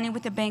my money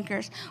with the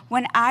bankers.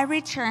 When I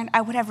returned,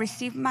 I would have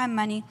received my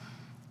money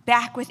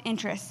back with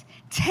interest.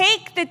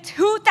 Take the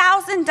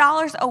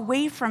 $2,000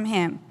 away from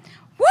him.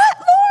 What,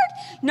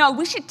 Lord? No,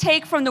 we should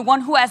take from the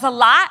one who has a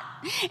lot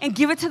and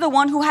give it to the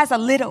one who has a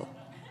little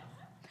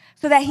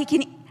so that he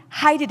can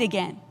hide it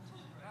again.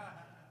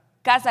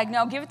 God's like,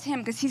 no, give it to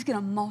him because he's going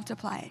to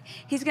multiply it.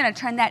 He's going to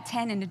turn that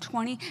 10 into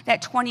 20,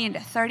 that 20 into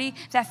 30,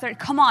 that 30.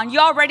 Come on,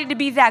 y'all ready to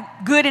be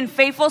that good and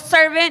faithful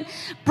servant?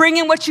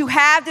 Bringing what you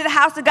have to the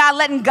house of God,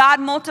 letting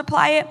God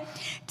multiply it.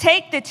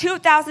 Take the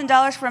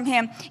 $2,000 from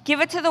him,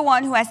 give it to the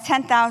one who has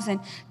 10,000.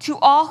 To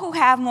all who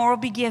have, more will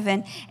be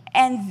given,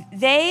 and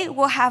they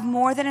will have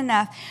more than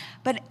enough.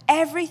 But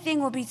everything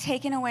will be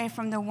taken away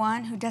from the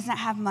one who doesn't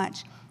have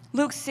much.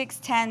 Luke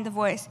 6:10, the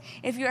voice.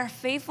 If you are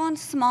faithful in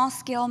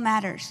small-scale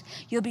matters,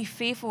 you'll be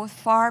faithful with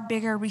far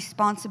bigger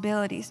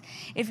responsibilities.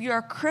 If you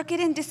are crooked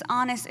and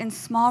dishonest in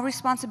small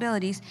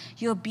responsibilities,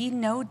 you'll be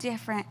no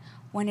different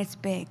when it's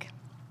big.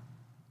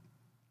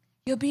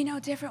 You'll be no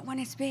different when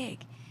it's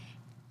big.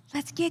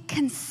 Let's get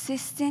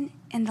consistent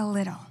in the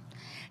little.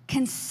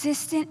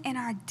 Consistent in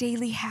our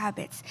daily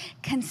habits,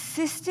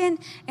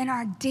 consistent in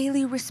our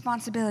daily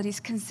responsibilities,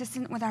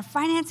 consistent with our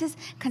finances,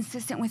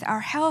 consistent with our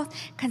health,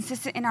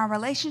 consistent in our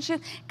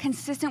relationship,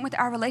 consistent with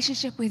our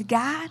relationship with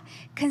God,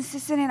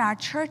 consistent in our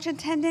church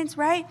attendance,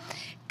 right?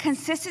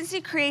 Consistency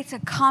creates a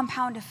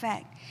compound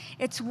effect.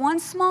 It's one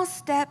small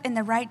step in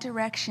the right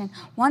direction,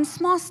 one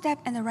small step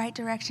in the right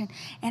direction,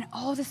 and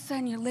all of a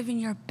sudden you're living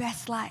your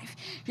best life.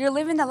 You're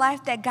living the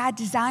life that God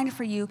designed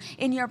for you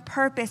in your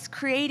purpose,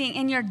 creating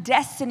in your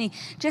destiny.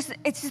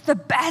 It's just the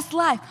best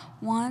life,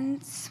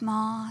 one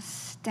small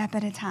step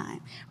at a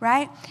time,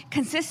 right?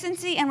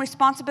 Consistency and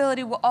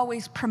responsibility will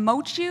always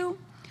promote you,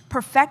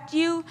 perfect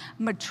you,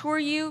 mature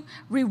you,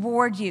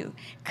 reward you.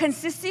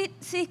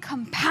 Consistency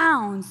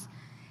compounds,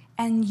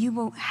 and you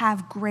will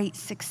have great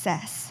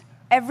success.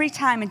 Every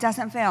time, it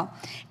doesn't fail.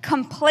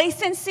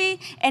 Complacency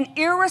and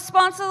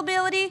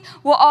irresponsibility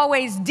will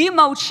always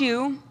demote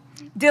you,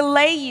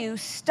 delay you,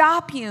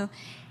 stop you,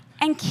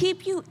 and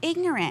keep you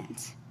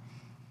ignorant.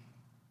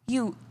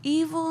 You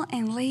evil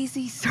and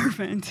lazy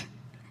servant.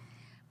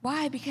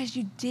 Why? Because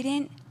you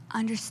didn't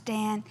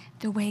understand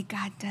the way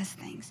God does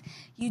things.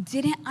 You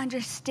didn't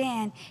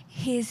understand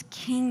his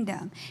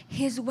kingdom,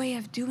 his way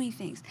of doing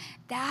things.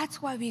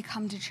 That's why we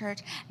come to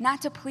church,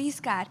 not to please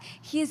God.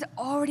 He is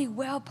already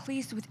well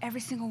pleased with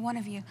every single one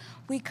of you.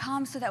 We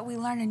come so that we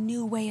learn a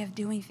new way of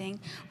doing things.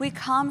 We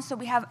come so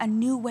we have a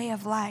new way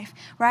of life,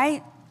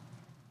 right?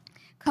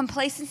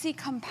 complacency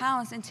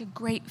compounds into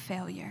great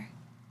failure.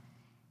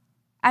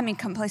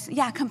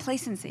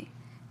 Complacency.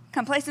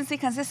 Complacency,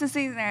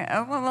 consistency,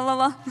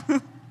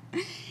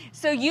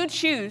 So you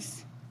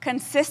choose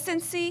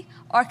consistency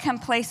or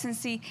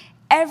complacency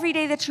every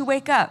day that you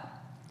wake up.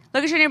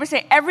 Look at your neighbor and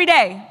say, every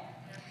day.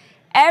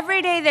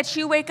 Every day that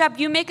you wake up,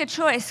 you make a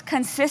choice,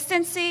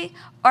 consistency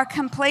or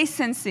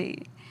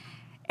complacency.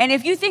 And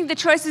if you think the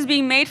choice is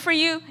being made for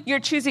you,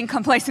 you're choosing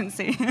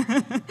complacency,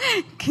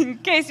 in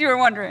case you were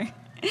wondering.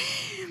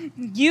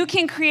 You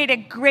can create a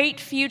great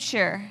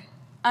future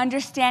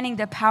understanding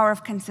the power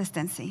of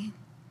consistency.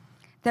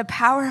 The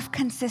power of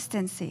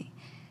consistency.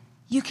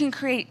 You can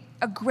create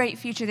a great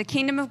future. The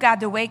kingdom of God,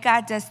 the way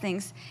God does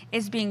things,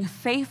 is being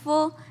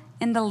faithful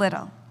in the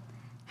little.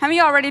 How many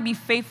of y'all ready to be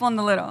faithful in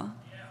the little?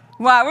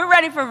 Wow, we're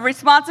ready for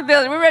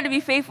responsibility. We're ready to be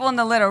faithful in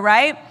the little,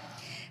 right?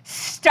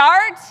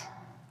 Start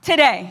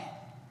today.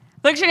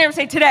 Look at your neighbor and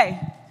say, today.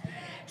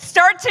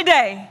 Start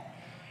today.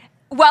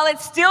 While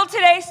it's still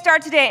today,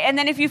 start today. And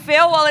then if you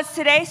fail while it's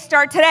today,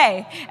 start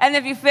today. And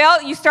if you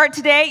fail, you start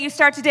today, you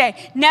start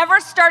today. Never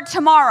start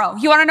tomorrow.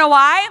 You want to know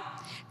why?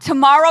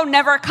 Tomorrow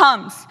never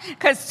comes.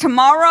 Because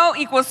tomorrow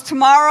equals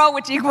tomorrow,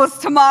 which equals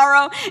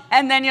tomorrow.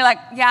 And then you're like,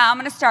 yeah, I'm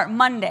going to start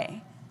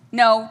Monday.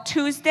 No,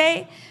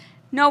 Tuesday.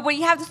 No, but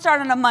you have to start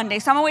on a Monday.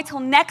 So I'm going to wait till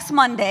next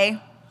Monday.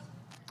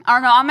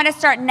 Or no, I'm going to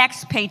start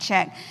next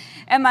paycheck.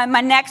 And my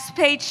next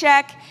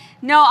paycheck,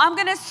 no, I'm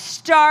going to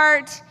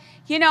start,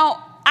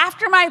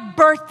 after my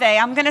birthday,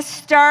 I'm going to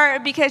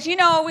start because, we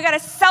got to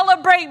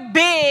celebrate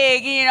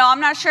big.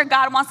 I'm not sure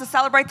God wants to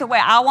celebrate the way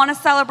I want to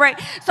celebrate.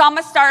 So I'm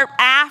going to start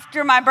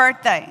after my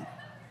birthday.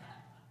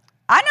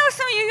 I know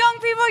some of you young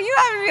people, you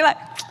have to be like,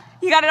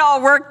 you got it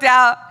all worked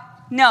out.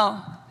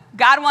 No,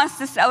 God wants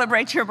to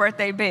celebrate your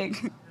birthday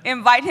big.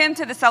 Invite him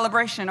to the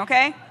celebration,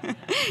 okay?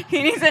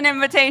 He needs an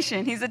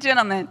invitation. He's a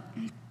gentleman.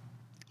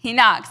 He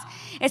knocks.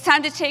 It's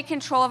time to take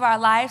control of our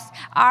lives,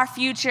 our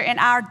future, and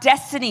our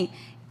destiny.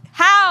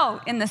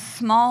 How? In the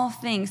small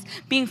things.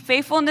 Being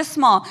faithful in the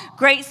small.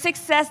 Great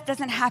success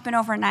doesn't happen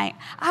overnight.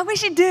 I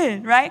wish it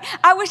did, right?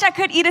 I wish I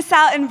could eat a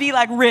salad and be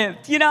like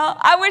ripped,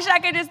 I wish I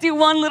could just do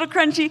one little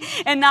crunchy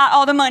and not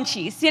all the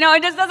munchies.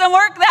 It just doesn't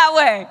work that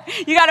way.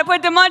 You got to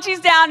put the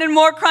munchies down and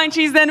more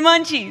crunchies than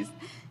munchies.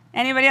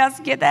 Anybody else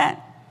get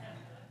that?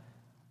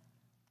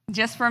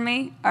 Just for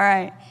me? All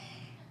right.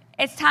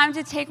 It's time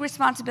to take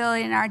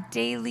responsibility in our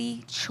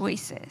daily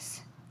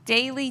choices,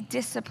 daily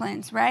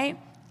disciplines, right?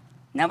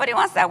 Nobody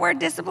wants that word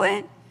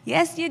discipline.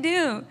 Yes, you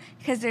do,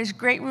 because there's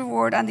great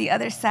reward on the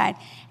other side.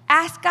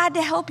 Ask God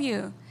to help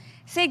you.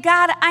 Say,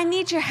 God, I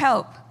need your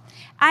help.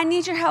 I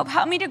need your help.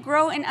 Help me to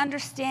grow in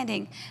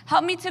understanding.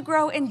 Help me to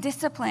grow in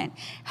discipline.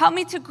 Help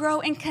me to grow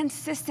in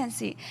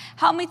consistency.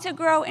 Help me to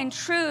grow in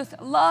truth,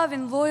 love,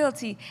 and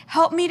loyalty.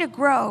 Help me to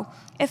grow.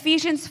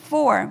 Ephesians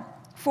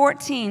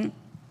 4:14.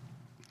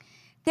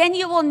 Then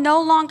you will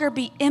no longer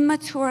be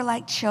immature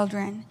like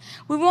children.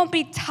 We won't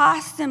be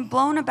tossed and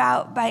blown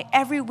about by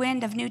every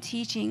wind of new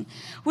teaching.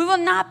 We will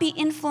not be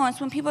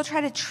influenced when people try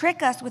to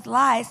trick us with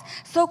lies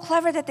so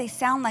clever that they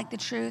sound like the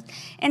truth.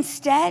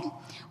 Instead,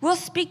 we'll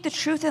speak the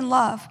truth in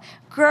love,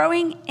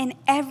 growing in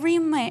every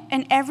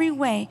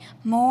way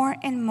more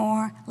and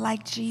more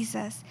like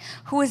Jesus,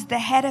 who is the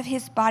head of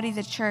his body,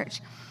 the church.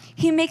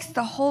 He makes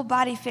the whole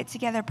body fit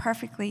together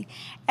perfectly,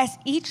 as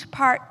each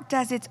part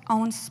does its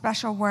own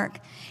special work.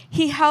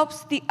 He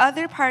helps the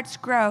other parts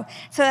grow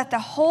so that the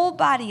whole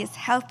body is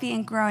healthy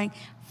and growing,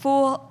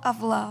 full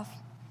of love.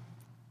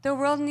 The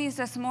world needs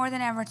us more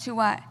than ever to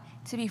what?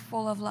 To be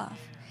full of love.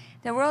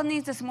 The world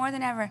needs us more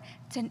than ever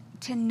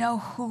to know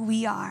who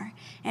we are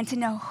and to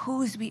know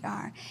whose we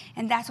are.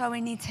 And that's why we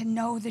need to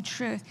know the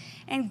truth.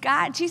 And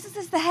God, Jesus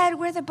is the head,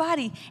 we're the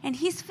body, and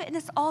he's fitting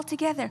us all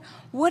together.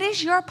 What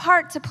is your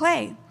part to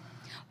play?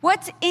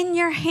 What's in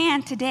your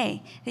hand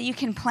today that you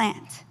can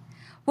plant?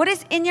 What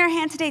is in your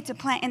hand today to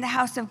plant in the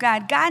house of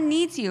God? God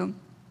needs you.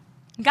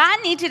 God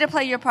needs you to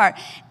play your part.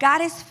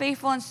 God is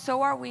faithful, and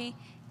so are we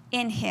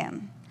in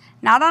him.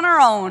 Not on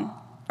our own,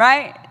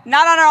 right?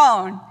 Not on our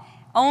own.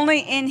 Only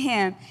in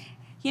him.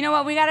 You know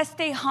what? We got to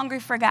stay hungry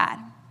for God.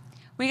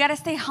 We got to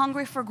stay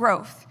hungry for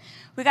growth.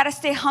 We got to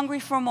stay hungry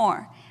for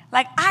more.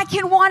 Like, I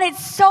can want it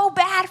so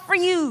bad for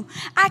you.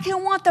 I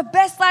can want the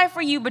best life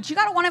for you, but you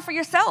got to want it for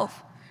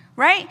yourself.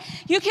 Right?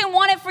 You can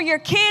want it for your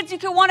kids. You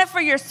can want it for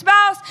your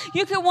spouse.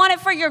 You can want it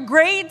for your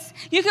grades.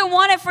 You can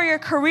want it for your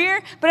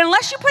career. But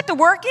unless you put the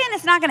work in,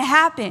 it's not going to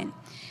happen.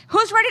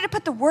 Who's ready to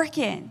put the work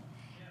in?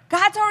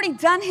 God's already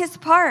done his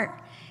part.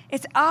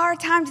 It's our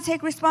time to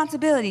take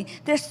responsibility.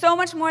 There's so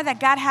much more that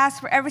God has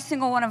for every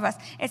single one of us.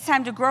 It's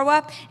time to grow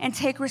up and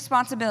take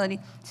responsibility.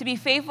 To be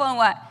faithful in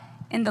what?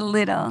 In the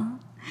little.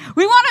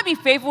 We want to be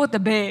faithful with the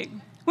big.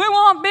 We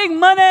want big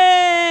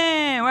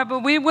money, right? But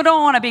we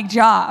don't want a big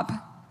job.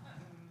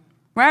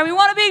 Right? We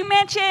want a big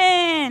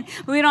mansion.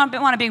 We don't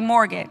want a big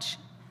mortgage.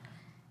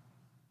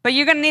 But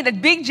you're going to need a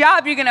big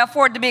job. You're going to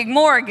afford the big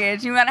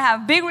mortgage. You're going to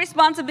have big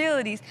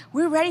responsibilities.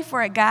 We're ready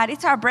for it, God.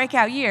 It's our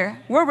breakout year.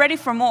 We're ready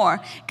for more.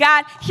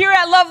 God, here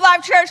at Love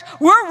Life Church,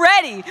 we're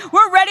ready.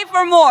 We're ready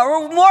for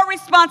more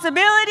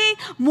responsibility,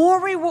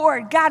 more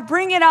reward. God,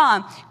 bring it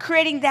on,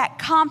 creating that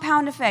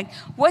compound effect.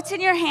 What's in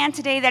your hand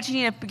today that you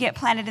need to get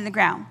planted in the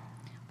ground?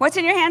 What's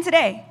in your hand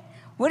today?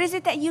 What is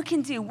it that you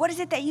can do? What is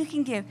it that you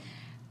can give?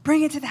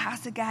 Bring it to the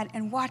house of God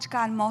and watch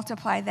God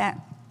multiply that,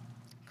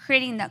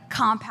 creating the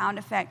compound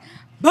effect.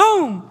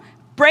 Boom!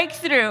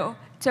 Breakthrough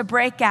to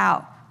break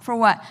out for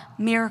what?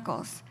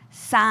 Miracles,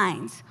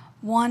 signs,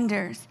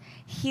 wonders,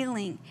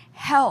 healing,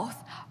 health,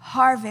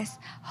 harvest,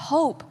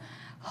 hope.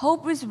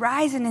 Hope is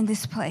rising in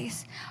this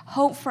place.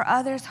 Hope for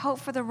others, hope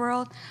for the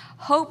world,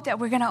 hope that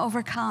we're going to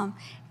overcome.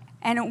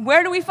 And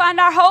where do we find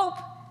our hope?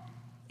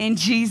 In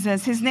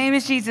Jesus. His name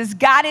is Jesus.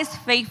 God is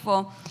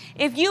faithful.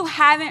 If you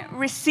haven't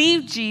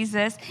received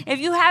Jesus, if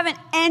you haven't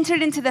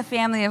entered into the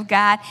family of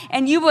God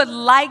and you would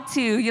like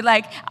to, you're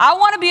like, I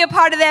want to be a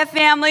part of that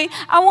family.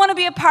 I want to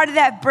be a part of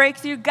that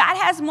breakthrough. God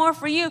has more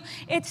for you.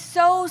 It's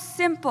so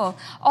simple.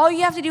 All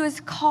you have to do is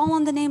call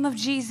on the name of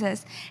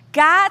Jesus.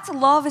 God's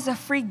love is a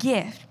free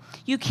gift.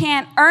 You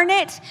can't earn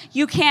it.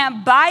 You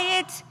can't buy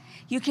it.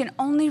 You can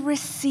only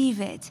receive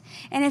it.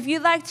 And if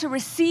you'd like to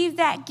receive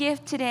that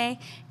gift today,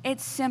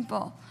 it's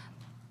simple.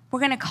 We're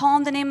going to call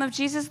on the name of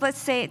Jesus. Let's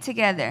say it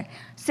together.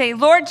 Say,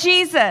 Lord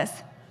Jesus,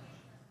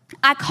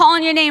 I call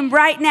on your name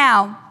right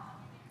now.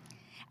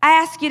 I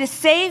ask you to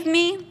save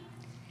me,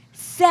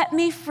 set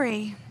me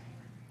free.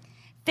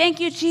 Thank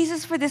you,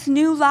 Jesus, for this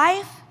new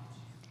life.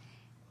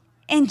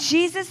 In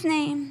Jesus'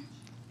 name,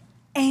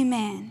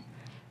 amen.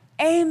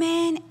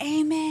 Amen,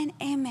 amen,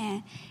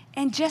 amen.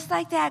 And just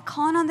like that,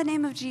 calling on the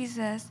name of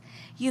Jesus,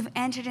 you've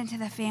entered into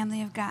the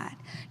family of God.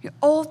 Your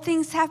old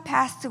things have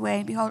passed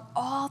away. Behold,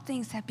 all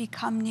things have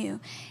become new.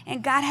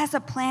 And God has a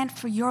plan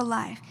for your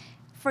life.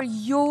 For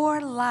your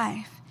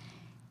life.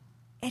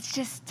 It's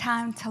just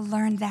time to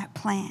learn that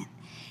plan.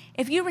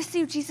 If you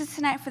received Jesus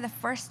tonight for the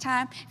first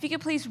time, if you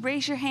could please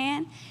raise your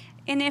hand.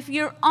 And if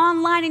you're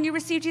online and you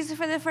received Jesus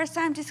for the first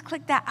time, just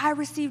click that I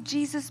received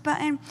Jesus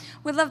button.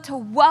 We'd love to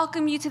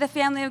welcome you to the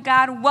family of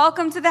God.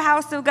 Welcome to the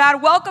house of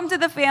God. Welcome to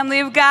the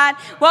family of God.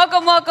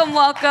 Welcome, welcome,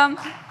 welcome.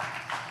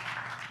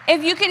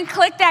 If you can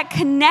click that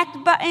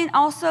connect button,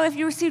 also, if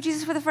you received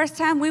Jesus for the first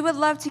time, we would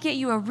love to get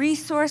you a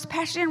resource.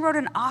 Pastor Dan wrote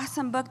an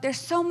awesome book. There's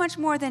so much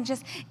more than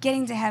just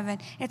getting to heaven.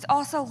 It's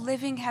also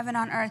living heaven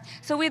on earth.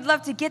 So we'd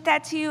love to get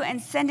that to you and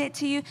send it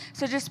to you.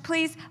 So just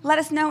please let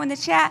us know in the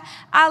chat.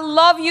 I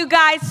love you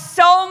guys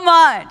so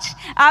much.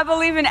 I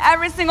believe in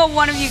every single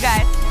one of you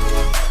guys.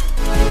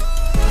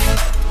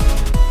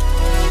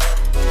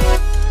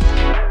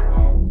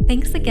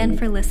 Thanks again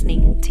for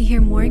listening. To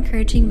hear more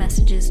encouraging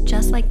messages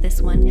just like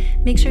this one,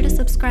 make sure to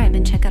subscribe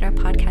and check out our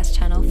podcast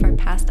channel for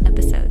past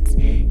episodes.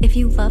 If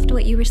you loved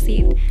what you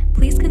received,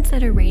 please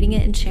consider rating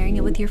it and sharing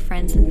it with your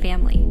friends and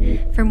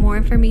family. For more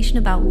information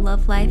about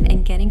Love Life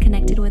and getting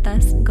connected with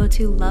us, go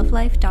to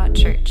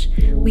lovelife.church.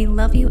 We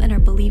love you and are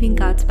believing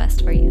God's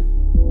best for you.